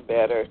feeling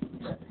better.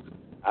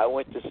 I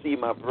went to see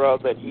my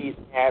brother, and he's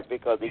happy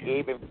because they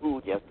gave him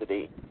food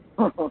yesterday.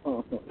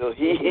 So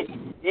he's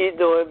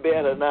doing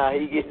better now.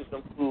 He getting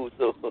some food.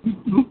 So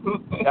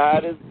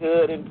God is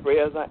good, and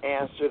prayers are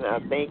answered. And I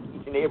thank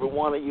each and every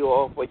one of you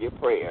all for your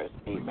prayers.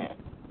 Amen.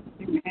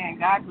 Amen.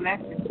 God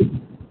bless you.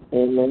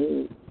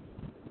 Amen.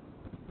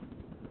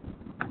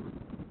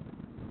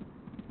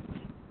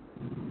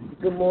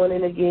 Good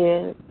morning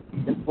again.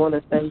 Just want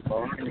to thank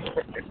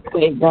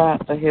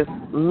God for his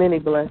many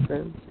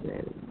blessings.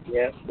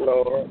 Yes,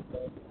 Lord.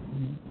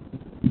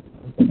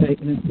 Thank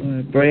him for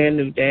a brand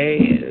new day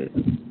and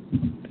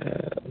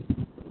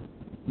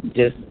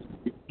just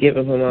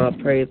giving him all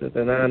praises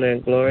and honor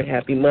and glory.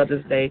 Happy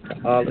Mother's Day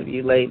to all of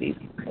you ladies.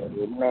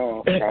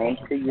 Amen. Thank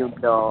you,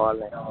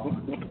 darling.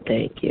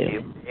 Thank you.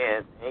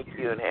 Amen. Thank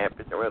you, and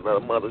happy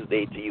Mother's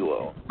Day to you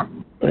all.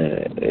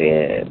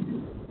 Yeah.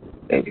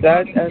 And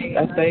God,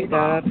 I thank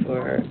God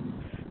for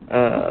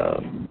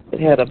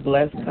had a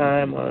blessed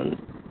time on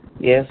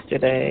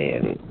yesterday,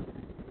 and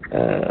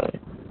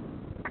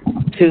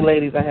two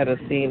ladies I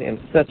hadn't seen in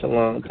such a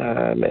long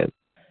time, and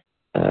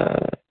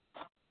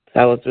so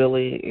I was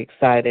really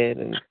excited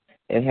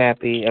and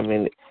happy. I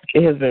mean,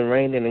 it has been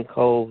raining and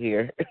cold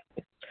here.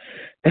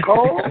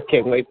 Cold? I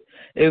can't wait.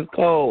 It's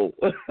cold.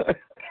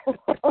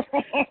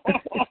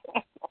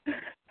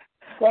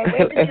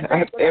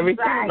 Every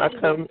time I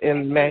come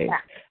in May,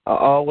 I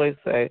always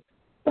say,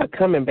 I'm not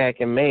coming back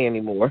in May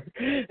anymore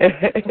because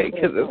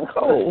it's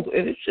cold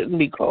and it shouldn't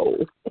be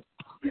cold.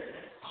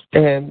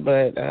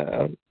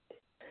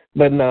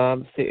 But no,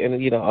 I'm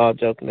sitting, all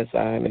joking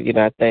aside,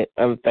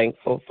 I'm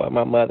thankful for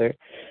my mother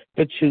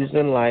for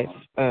choosing life.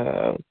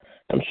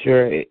 I'm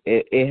sure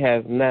it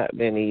has not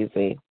been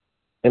easy,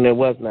 and it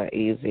was not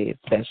easy,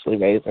 especially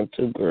raising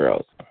two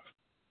girls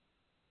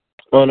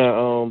on her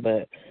own,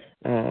 but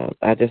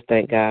I just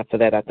thank God for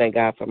that. I thank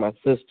God for my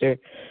sister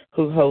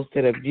who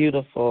hosted a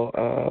beautiful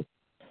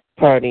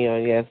party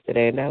on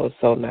yesterday, and that was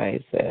so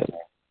nice. And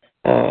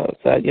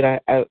so,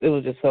 it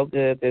was just so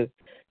good to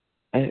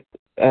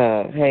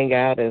hang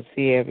out and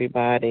see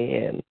everybody.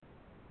 And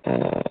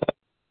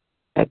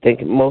I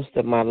think most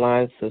of my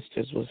line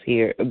sisters was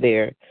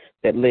there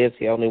that lives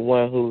here. Only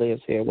one who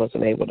lives here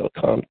wasn't able to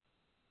come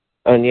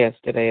on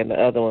yesterday, and the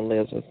other one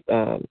lives in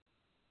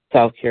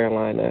South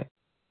Carolina.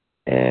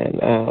 And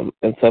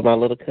so my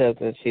little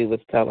cousin, she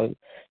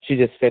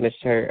just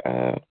finished her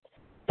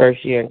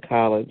first year in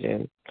college,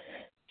 and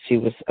she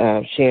was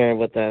sharing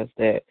with us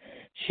that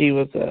she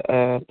was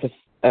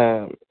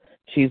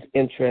she's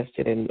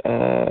interested in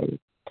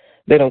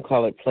they don't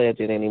call it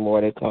pledging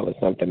anymore, they call it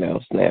something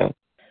else now.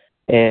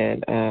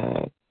 And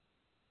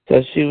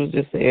so she was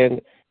just saying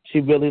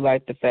she really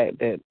liked the fact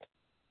that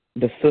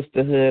the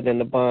sisterhood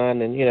and the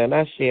bond, and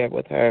I shared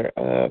with her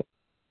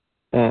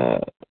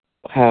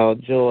how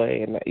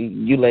Joy, and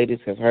you ladies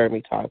have heard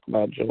me talk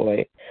about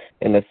Joy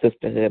and the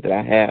sisterhood that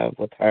I have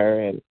with her,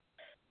 and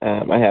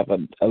I have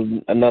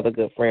another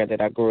good friend that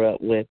I grew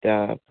up with,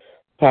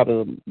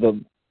 probably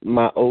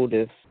my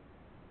oldest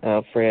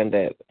friend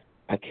that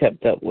I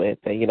kept up with.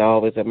 And, I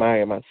always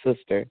admire my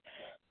sister,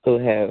 who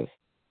has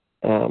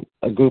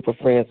a group of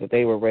friends that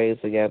they were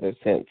raised together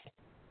since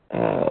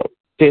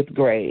 5th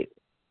grade,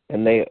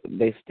 and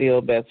they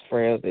still best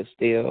friends. They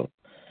still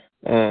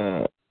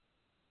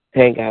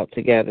hang out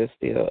together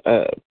still,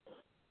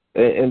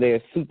 and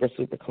they're super,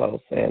 super close.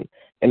 And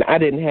I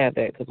didn't have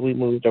that because we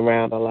moved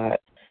around a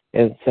lot.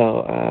 And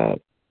so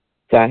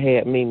I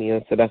had Mimi,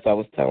 and so that's what I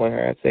was telling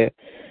her. I said,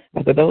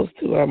 those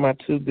two are my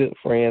two good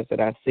friends that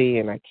I see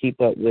and I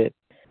keep up with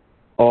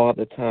all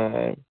the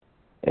time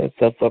and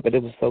so forth. But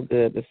it was so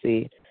good to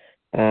see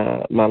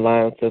my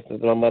line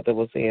sisters. My mother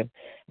was saying,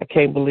 I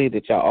can't believe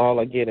that y'all all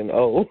are getting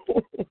old.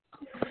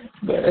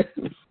 But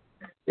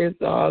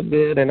it's all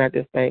good, and I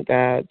just thank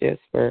God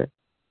just for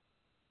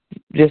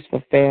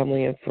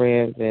family and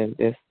friends, and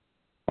just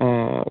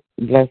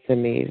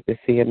blessing me to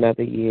see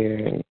another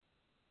year. And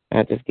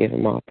I just give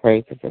him all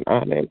praises and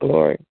honor and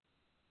glory.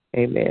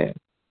 Amen.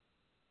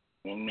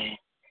 Amen.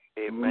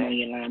 Amen.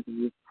 Yolanda,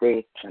 you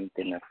said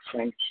something, a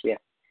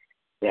friendship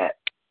that,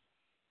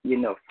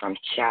 from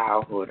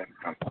childhood or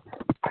from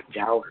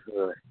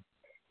adulthood,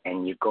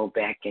 and you go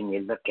back and you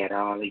look at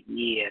all the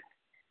years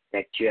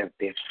that you have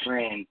been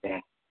friends.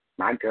 And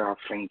my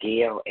girlfriend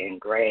Gail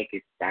and Greg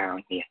is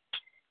down here,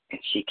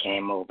 and she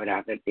came over the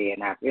other day,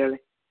 and I really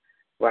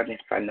wasn't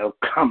for no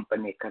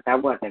company because I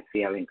wasn't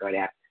feeling good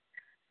after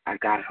I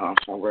got home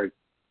from work.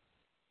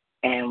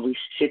 And we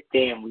sit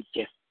there and we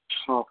just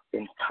talked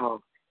and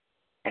talked.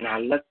 And I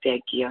looked at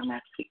Gail and I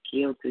said,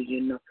 Gail, do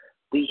you know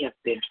we have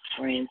been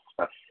friends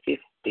for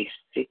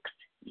 56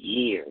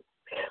 years.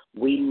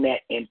 We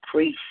met in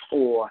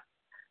pre-4,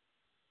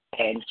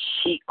 and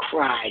she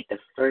cried the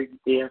first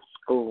day of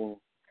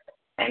school.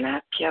 And I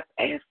kept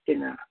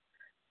asking her,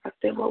 I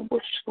said, well,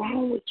 what's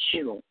wrong with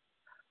you?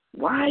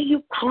 Why are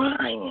you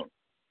crying?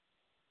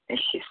 And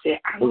she said,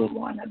 I don't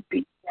want to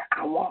be there.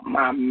 I want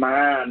my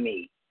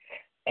mommy.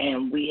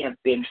 And we have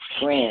been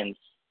friends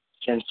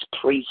since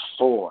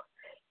pre-4.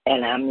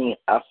 And I mean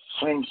a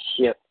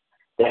friendship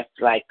that's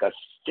like a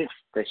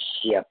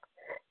sistership.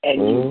 And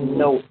you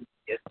know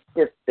your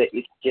sister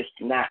is just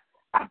not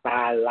a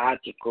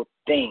biological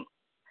thing.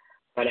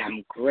 But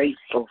I'm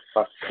grateful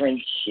for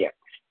friendship.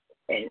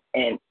 And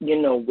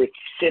with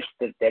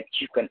sisters that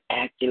you can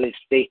actually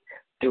see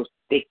through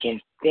thick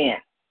and thin.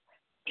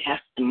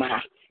 That's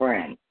my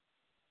friend.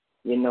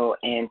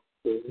 And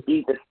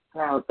Jesus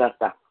tells us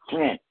a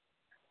friend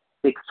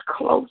sticks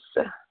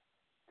closer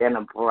than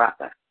a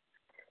brother.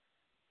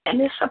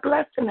 And it's a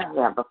blessing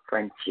to have a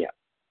friendship.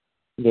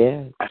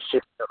 Yeah. A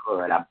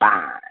sisterhood, a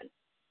bond.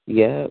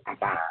 Yeah. A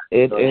bond.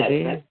 It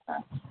is.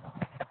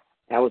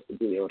 That was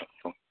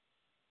beautiful.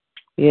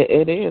 Yeah,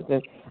 it is.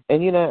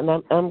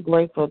 And I'm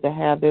grateful to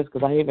have this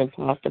because I even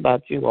talked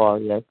about you all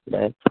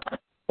yesterday.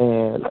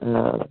 And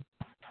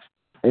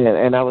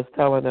I was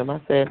telling them, I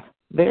said,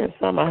 there's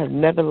some I have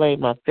never laid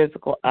my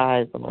physical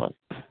eyes on.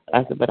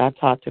 I said, but I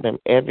talk to them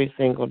every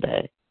single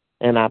day,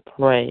 and I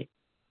pray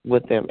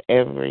with them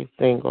every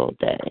single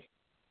day.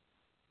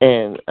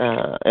 And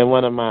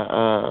one of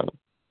my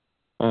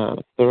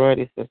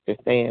sorority sisters,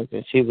 Sands,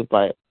 and she was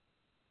like,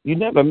 you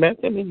never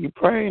met them and you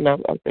pray? And I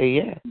said,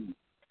 yeah.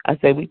 I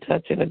said, we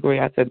touch and agree.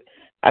 I said,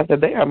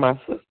 they are my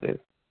sisters.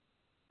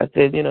 I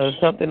said, if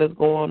something is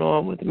going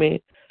on with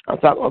me, I'm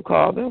going to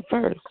call them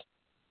first.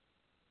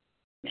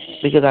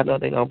 Because I know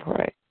they're going to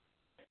pray.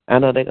 I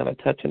know they're going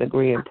to touch and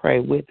agree and pray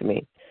with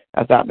me.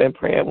 I've been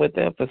praying with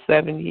them for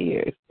 7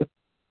 years.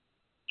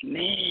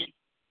 Amen.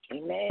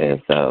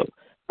 And so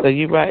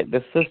you're right.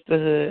 The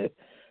sisterhood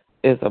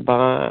is a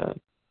bond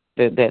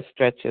that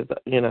stretches,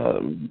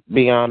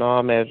 beyond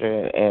all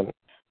measure. And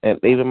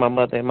even my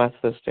mother and my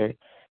sister,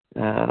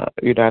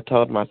 I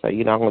told them, I said,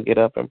 I'm going to get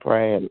up and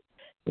pray, and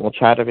I'm going to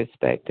try to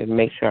respect and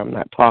make sure I'm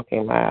not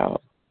talking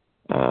loud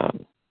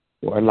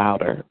or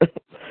louder.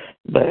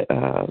 But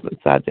so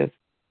I just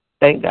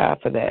thank God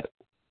for that.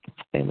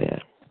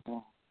 Amen.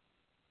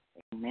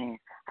 Amen.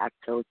 I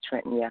told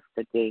Trenton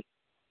yesterday,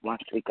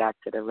 once we got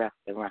to the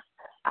restaurant,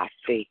 I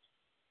said,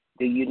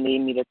 do you need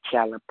me to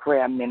tell a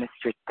prayer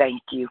ministry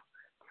thank you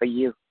for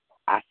you?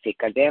 I said,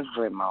 because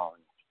every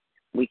morning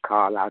we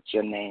call out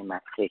your name. I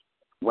said,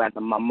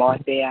 whether Mama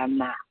there or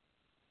not.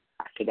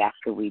 I said, that's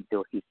what we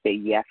do. He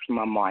said, yes,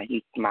 Mama.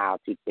 He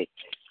smiled. He said,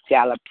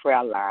 tell a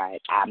prayer line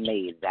I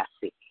made. I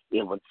said,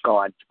 it was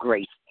God's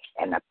grace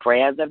and the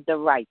prayers of the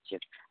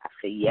righteous. I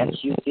said, yes,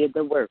 you did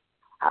the work.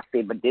 I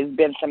said, but there's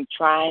been some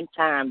trying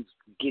times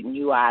getting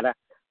you out of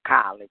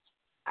college.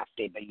 I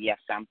said, but yes,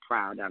 I'm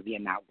proud of you,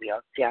 and I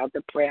will tell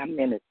the prayer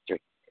ministry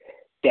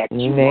that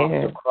you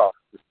walked across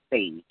the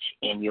stage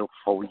in your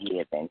 4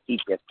 years. And he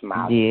just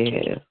smiled.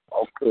 Yeah.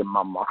 Okay,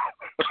 Mama.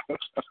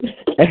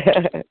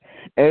 And,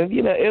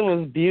 it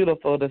was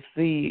beautiful to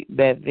see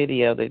that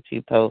video that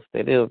you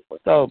posted. It was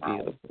so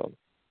beautiful.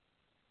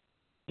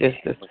 Just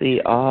to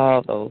see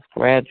all those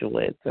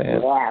graduates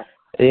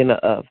and,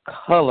 of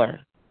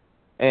color.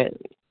 And,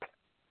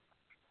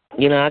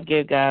 I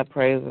give God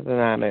praises and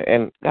honor.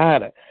 And,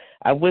 God,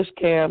 I wish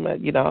Cam, I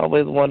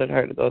always wanted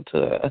her to go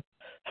to a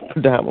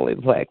predominantly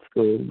black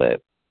school,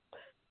 but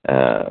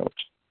I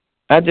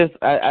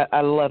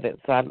love it.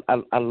 So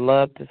I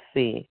love to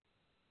see.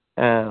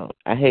 I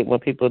hate when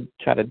people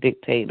try to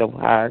dictate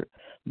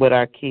what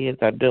our kids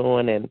are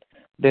doing and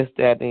this,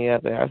 that, and the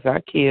other.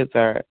 Our kids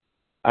are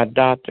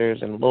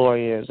doctors and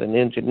lawyers and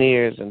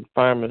engineers and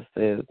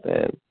pharmacists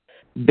and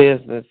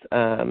business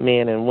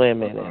men and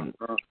women.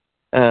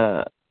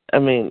 And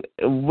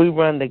we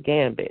run the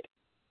gambit.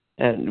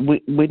 And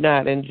we're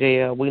not in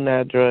jail. We're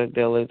not drug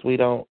dealers. We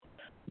don't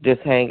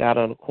just hang out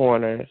on the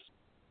corners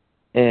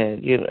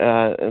and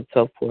and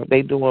so forth.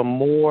 They doing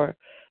more.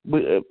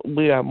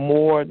 We are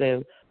more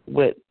than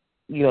what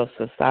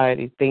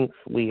society thinks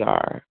we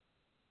are.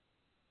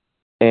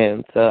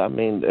 And so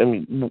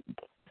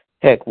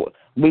heck,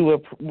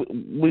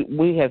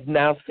 we have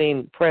now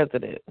seen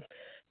presidents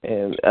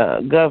and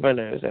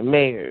governors and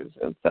mayors,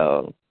 and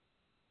so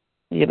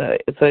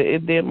So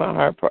it did my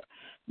heart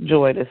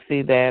joy to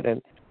see that,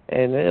 and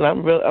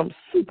I'm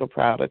super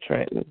proud of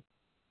Trenton.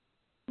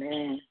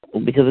 Man.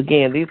 Because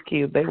again, these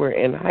kids, they were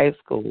in high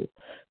school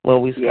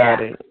when we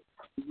started.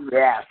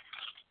 Yes.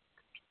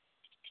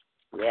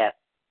 Yes.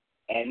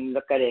 And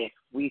look at it.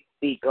 We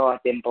see God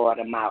then brought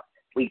them out.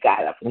 We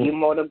got a few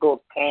more to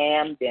go.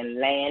 Pam, then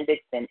Landis,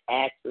 then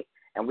Ashley.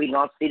 And we're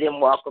going to see them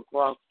walk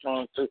across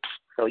town too.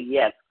 So,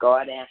 yes,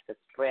 God answers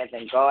prayers.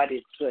 And God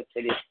is good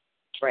to this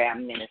prayer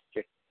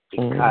ministry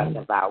because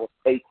of our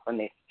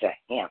faithfulness to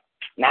Him.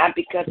 Not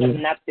because of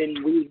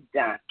nothing we've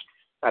done,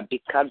 but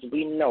because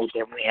we know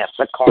that we have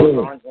to call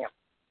on Him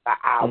for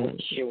our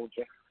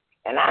children.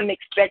 And I'm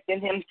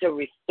expecting Him to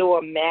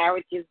restore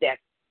marriages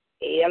that's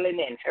ailing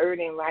and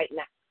hurting right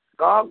now.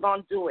 God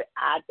gonna do it.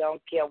 I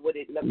don't care what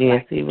it looks like.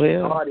 Yes, He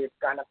will. God is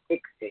gonna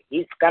fix it.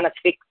 He's gonna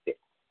fix it.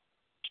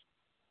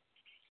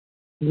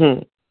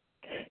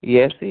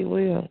 Yes, He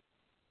will.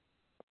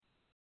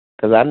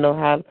 Because I know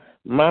how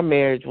my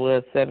marriage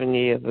was 7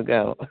 years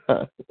ago.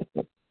 That's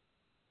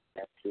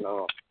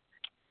Lord.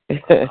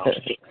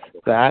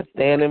 So I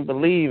stand and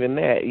believe in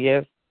that.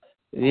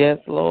 Yes,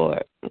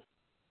 Lord.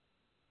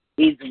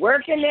 He's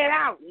working it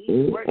out.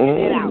 He's working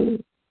it out.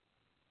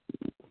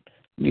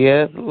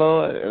 Yes,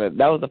 Lord. And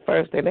that was the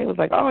first thing. They was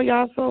like, "Oh,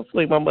 y'all so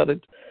sweet." My mother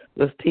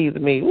was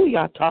teasing me. "Ooh,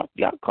 y'all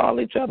call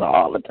each other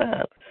all the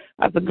time."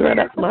 I said, "Girl,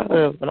 that's my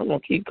husband. I'm gonna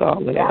keep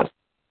calling him."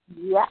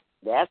 Yeah,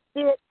 that's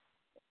it.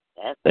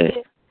 That's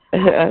it.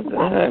 I said,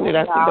 "Honey,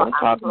 don't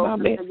talk about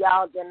me." I'm closer to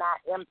y'all than I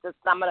am to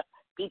some of the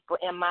people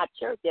in my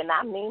church, and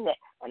I mean that.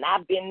 And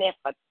I've been there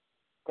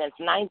since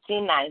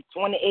 1990.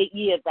 28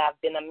 years I've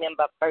been a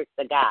member of First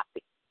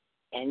Agape.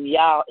 And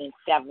y'all in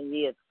 7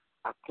 years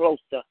are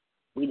closer.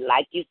 We,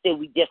 like you said,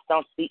 we just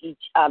don't see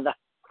each other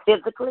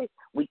physically.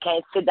 We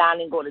can't sit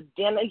down and go to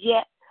dinner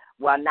yet.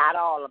 Well, not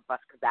all of us,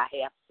 because I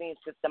have seen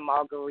Sister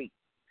Marguerite.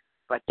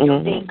 But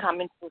your day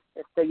coming to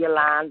Sister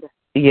Yolanda.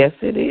 Yes,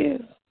 it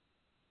is.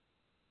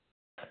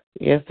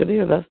 Yes, it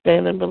is. I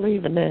stand and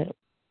believe in that.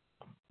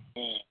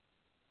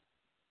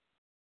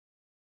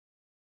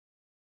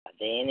 Are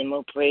there any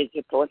more praise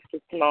reports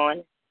this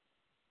morning?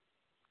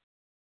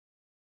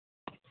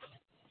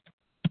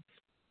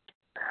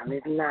 Well,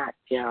 if not,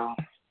 y'all,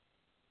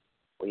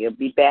 we'll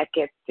be back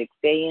at 6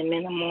 a.m.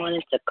 in the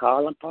morning to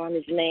call upon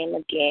His name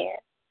again.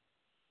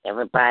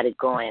 Everybody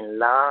go in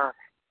love.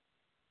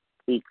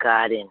 Keep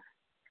God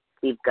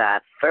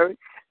first.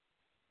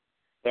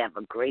 Have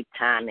a great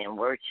time in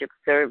worship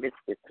service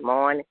this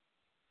morning.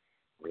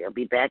 We'll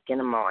be back in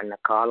the morning to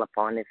call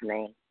upon His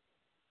name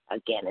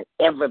again. And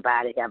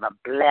everybody have a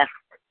blessed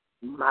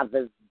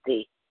Mother's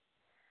Day.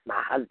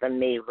 My husband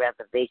made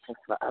reservations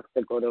for us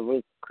to go to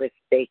Ruth's Chris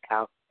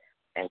Steakhouse.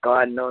 And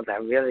God knows I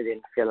really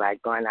didn't feel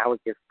like going. I was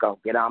just going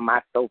to get on my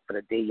sofa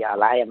today,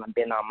 y'all. I haven't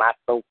been on my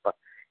sofa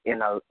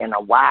in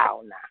a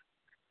while now.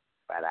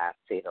 But I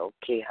said,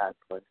 okay,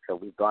 husband. So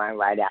we're going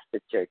right after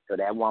church, so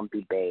that won't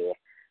be bad.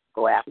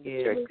 Go after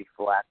church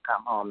before I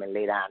come home and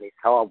lay down. It's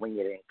hard when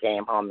you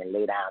came home and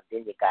lay down.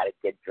 Then you got to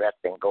get dressed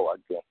and go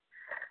again.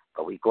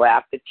 But we go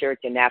after church,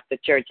 and after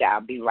church,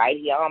 I'll be right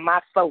here on my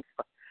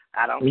sofa.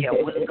 I don't care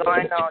what's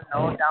going on.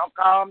 No, don't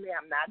call me.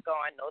 I'm not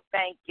going. No,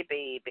 thank you,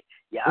 baby.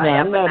 Y'all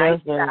have a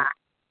nice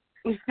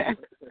time.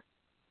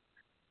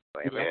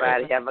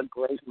 Everybody have a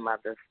great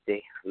Mother's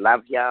Day.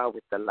 Love y'all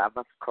with the love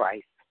of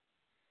Christ.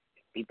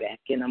 Be back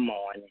in the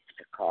morning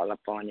to call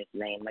upon His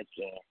name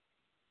again.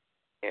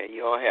 Yeah,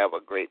 you all have a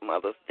great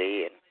Mother's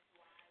Day, and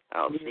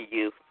I'll see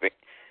you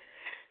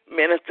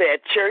minister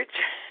at church.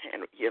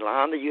 And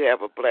Yolanda, you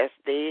have a blessed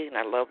day, and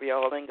I love you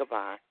all, and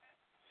goodbye.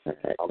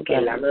 Okay,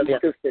 I love you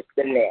too,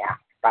 Sister Leah.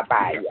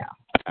 Bye-bye,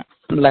 y'all.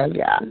 Love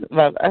y'all.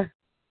 Bye-bye.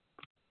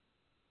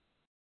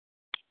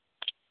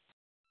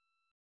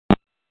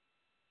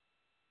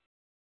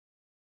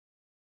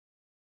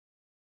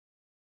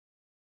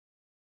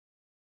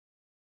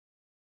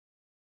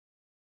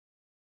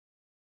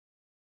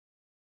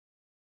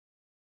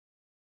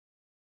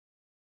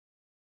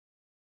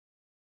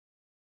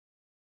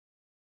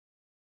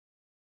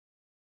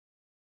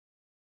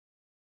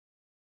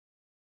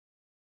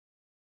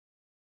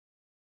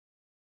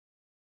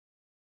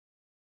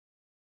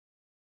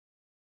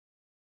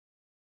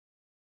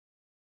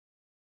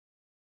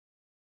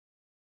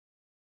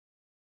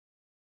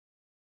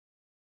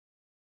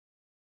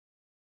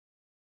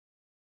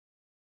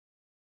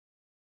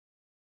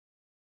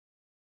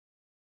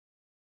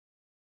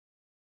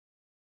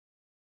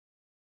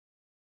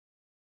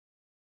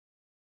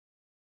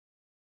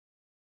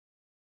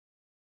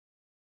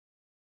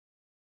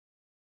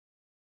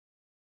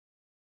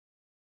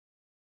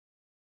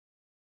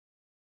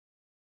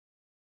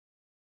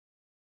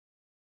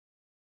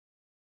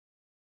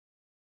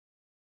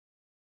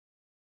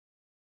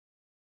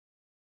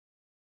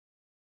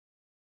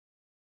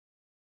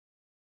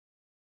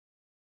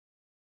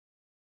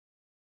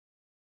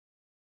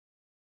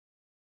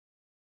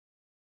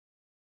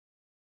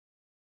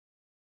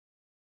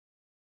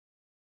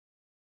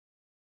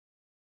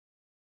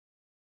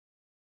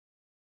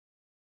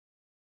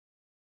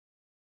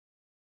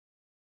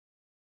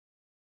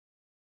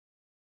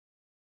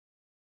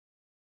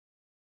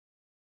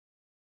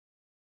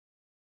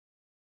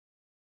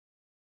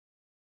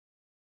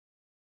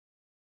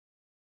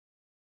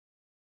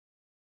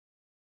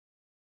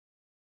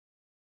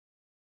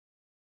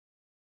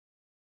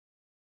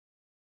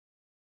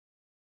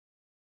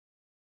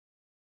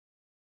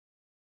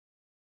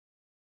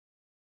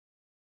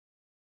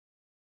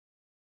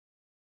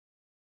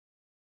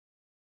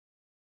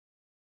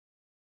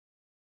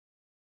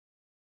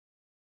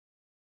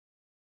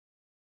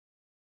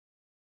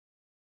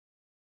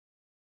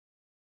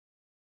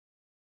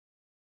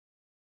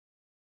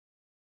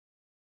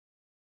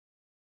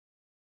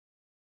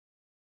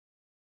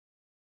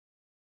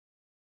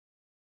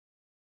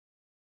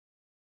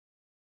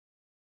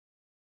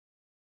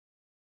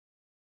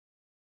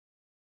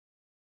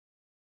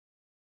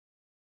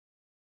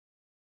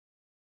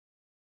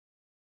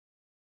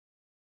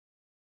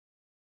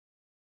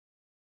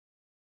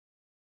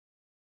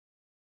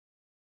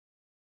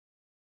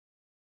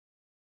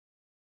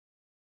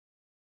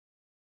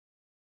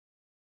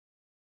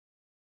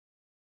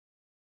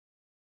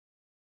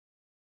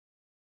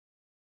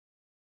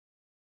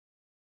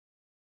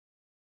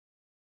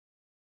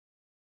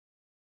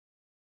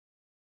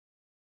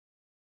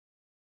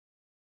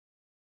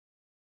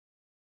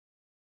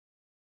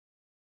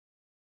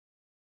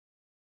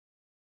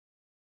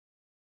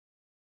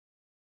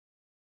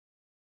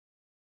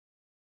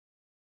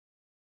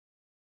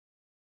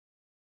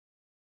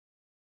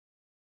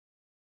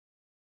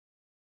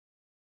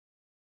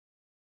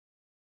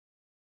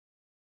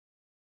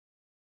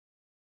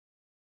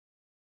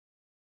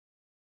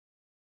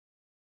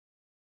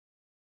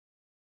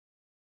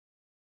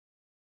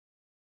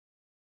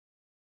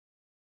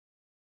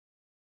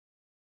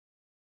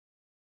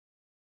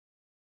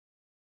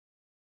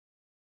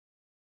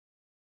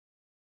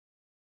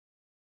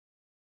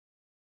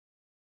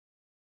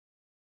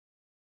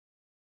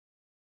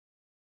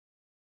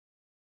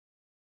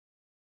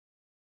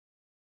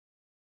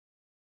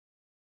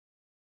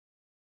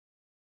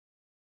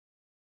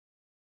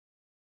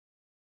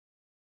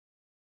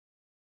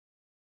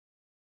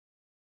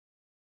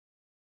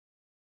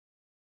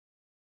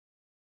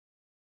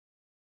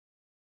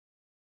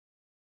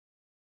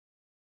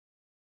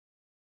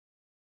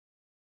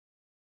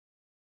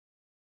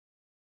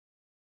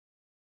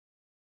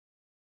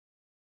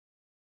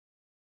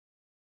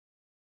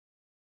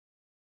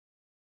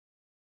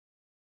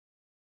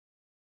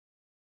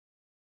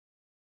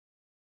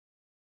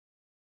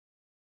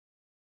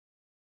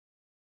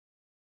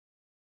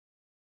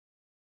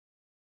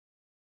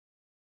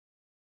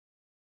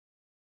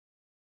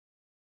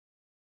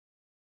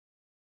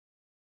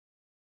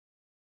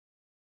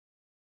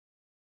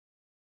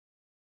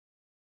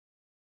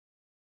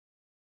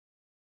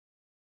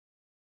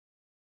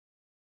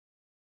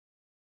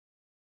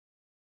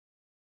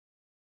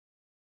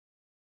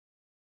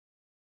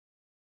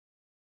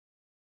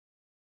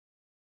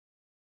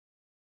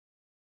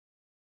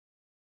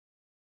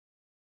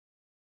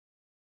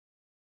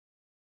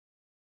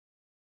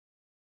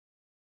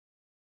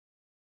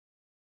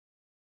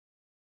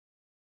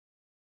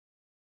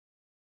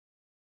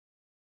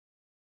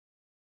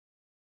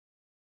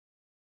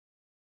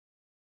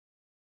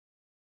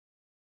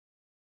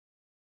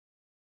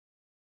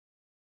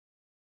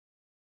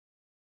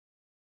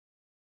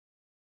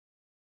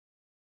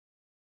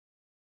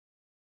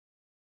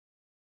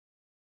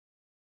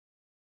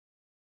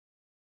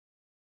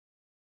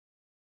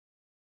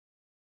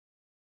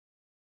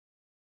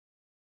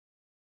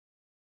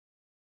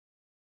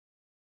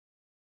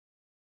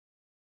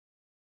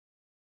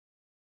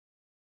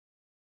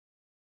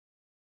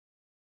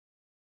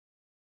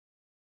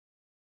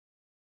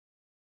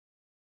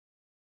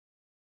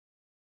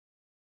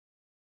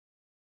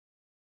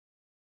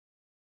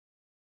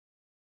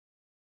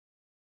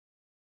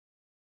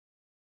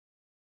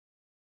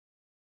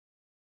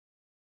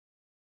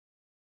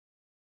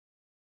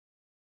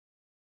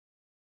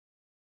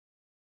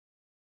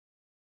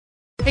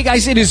 Hey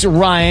guys, it is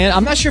Ryan.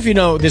 I'm not sure if you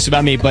know this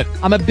about me, but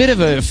I'm a bit of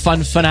a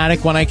fun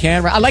fanatic when I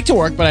can. I like to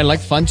work, but I like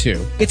fun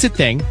too. It's a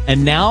thing.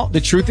 And now the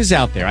truth is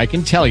out there. I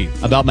can tell you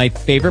about my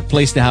favorite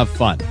place to have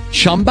fun.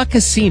 Chumba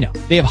Casino.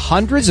 They have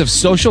hundreds of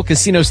social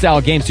casino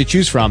style games to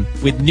choose from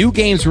with new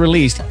games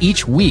released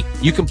each week.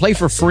 You can play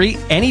for free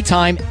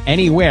anytime,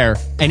 anywhere.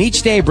 And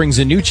each day brings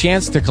a new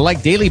chance to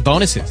collect daily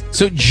bonuses.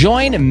 So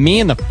join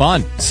me in the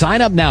fun.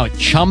 Sign up now at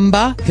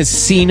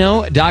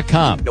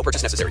ChumbaCasino.com. No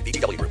purchase necessary.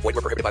 VGW Group. Void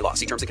where prohibited by law.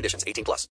 See terms and conditions. 18+.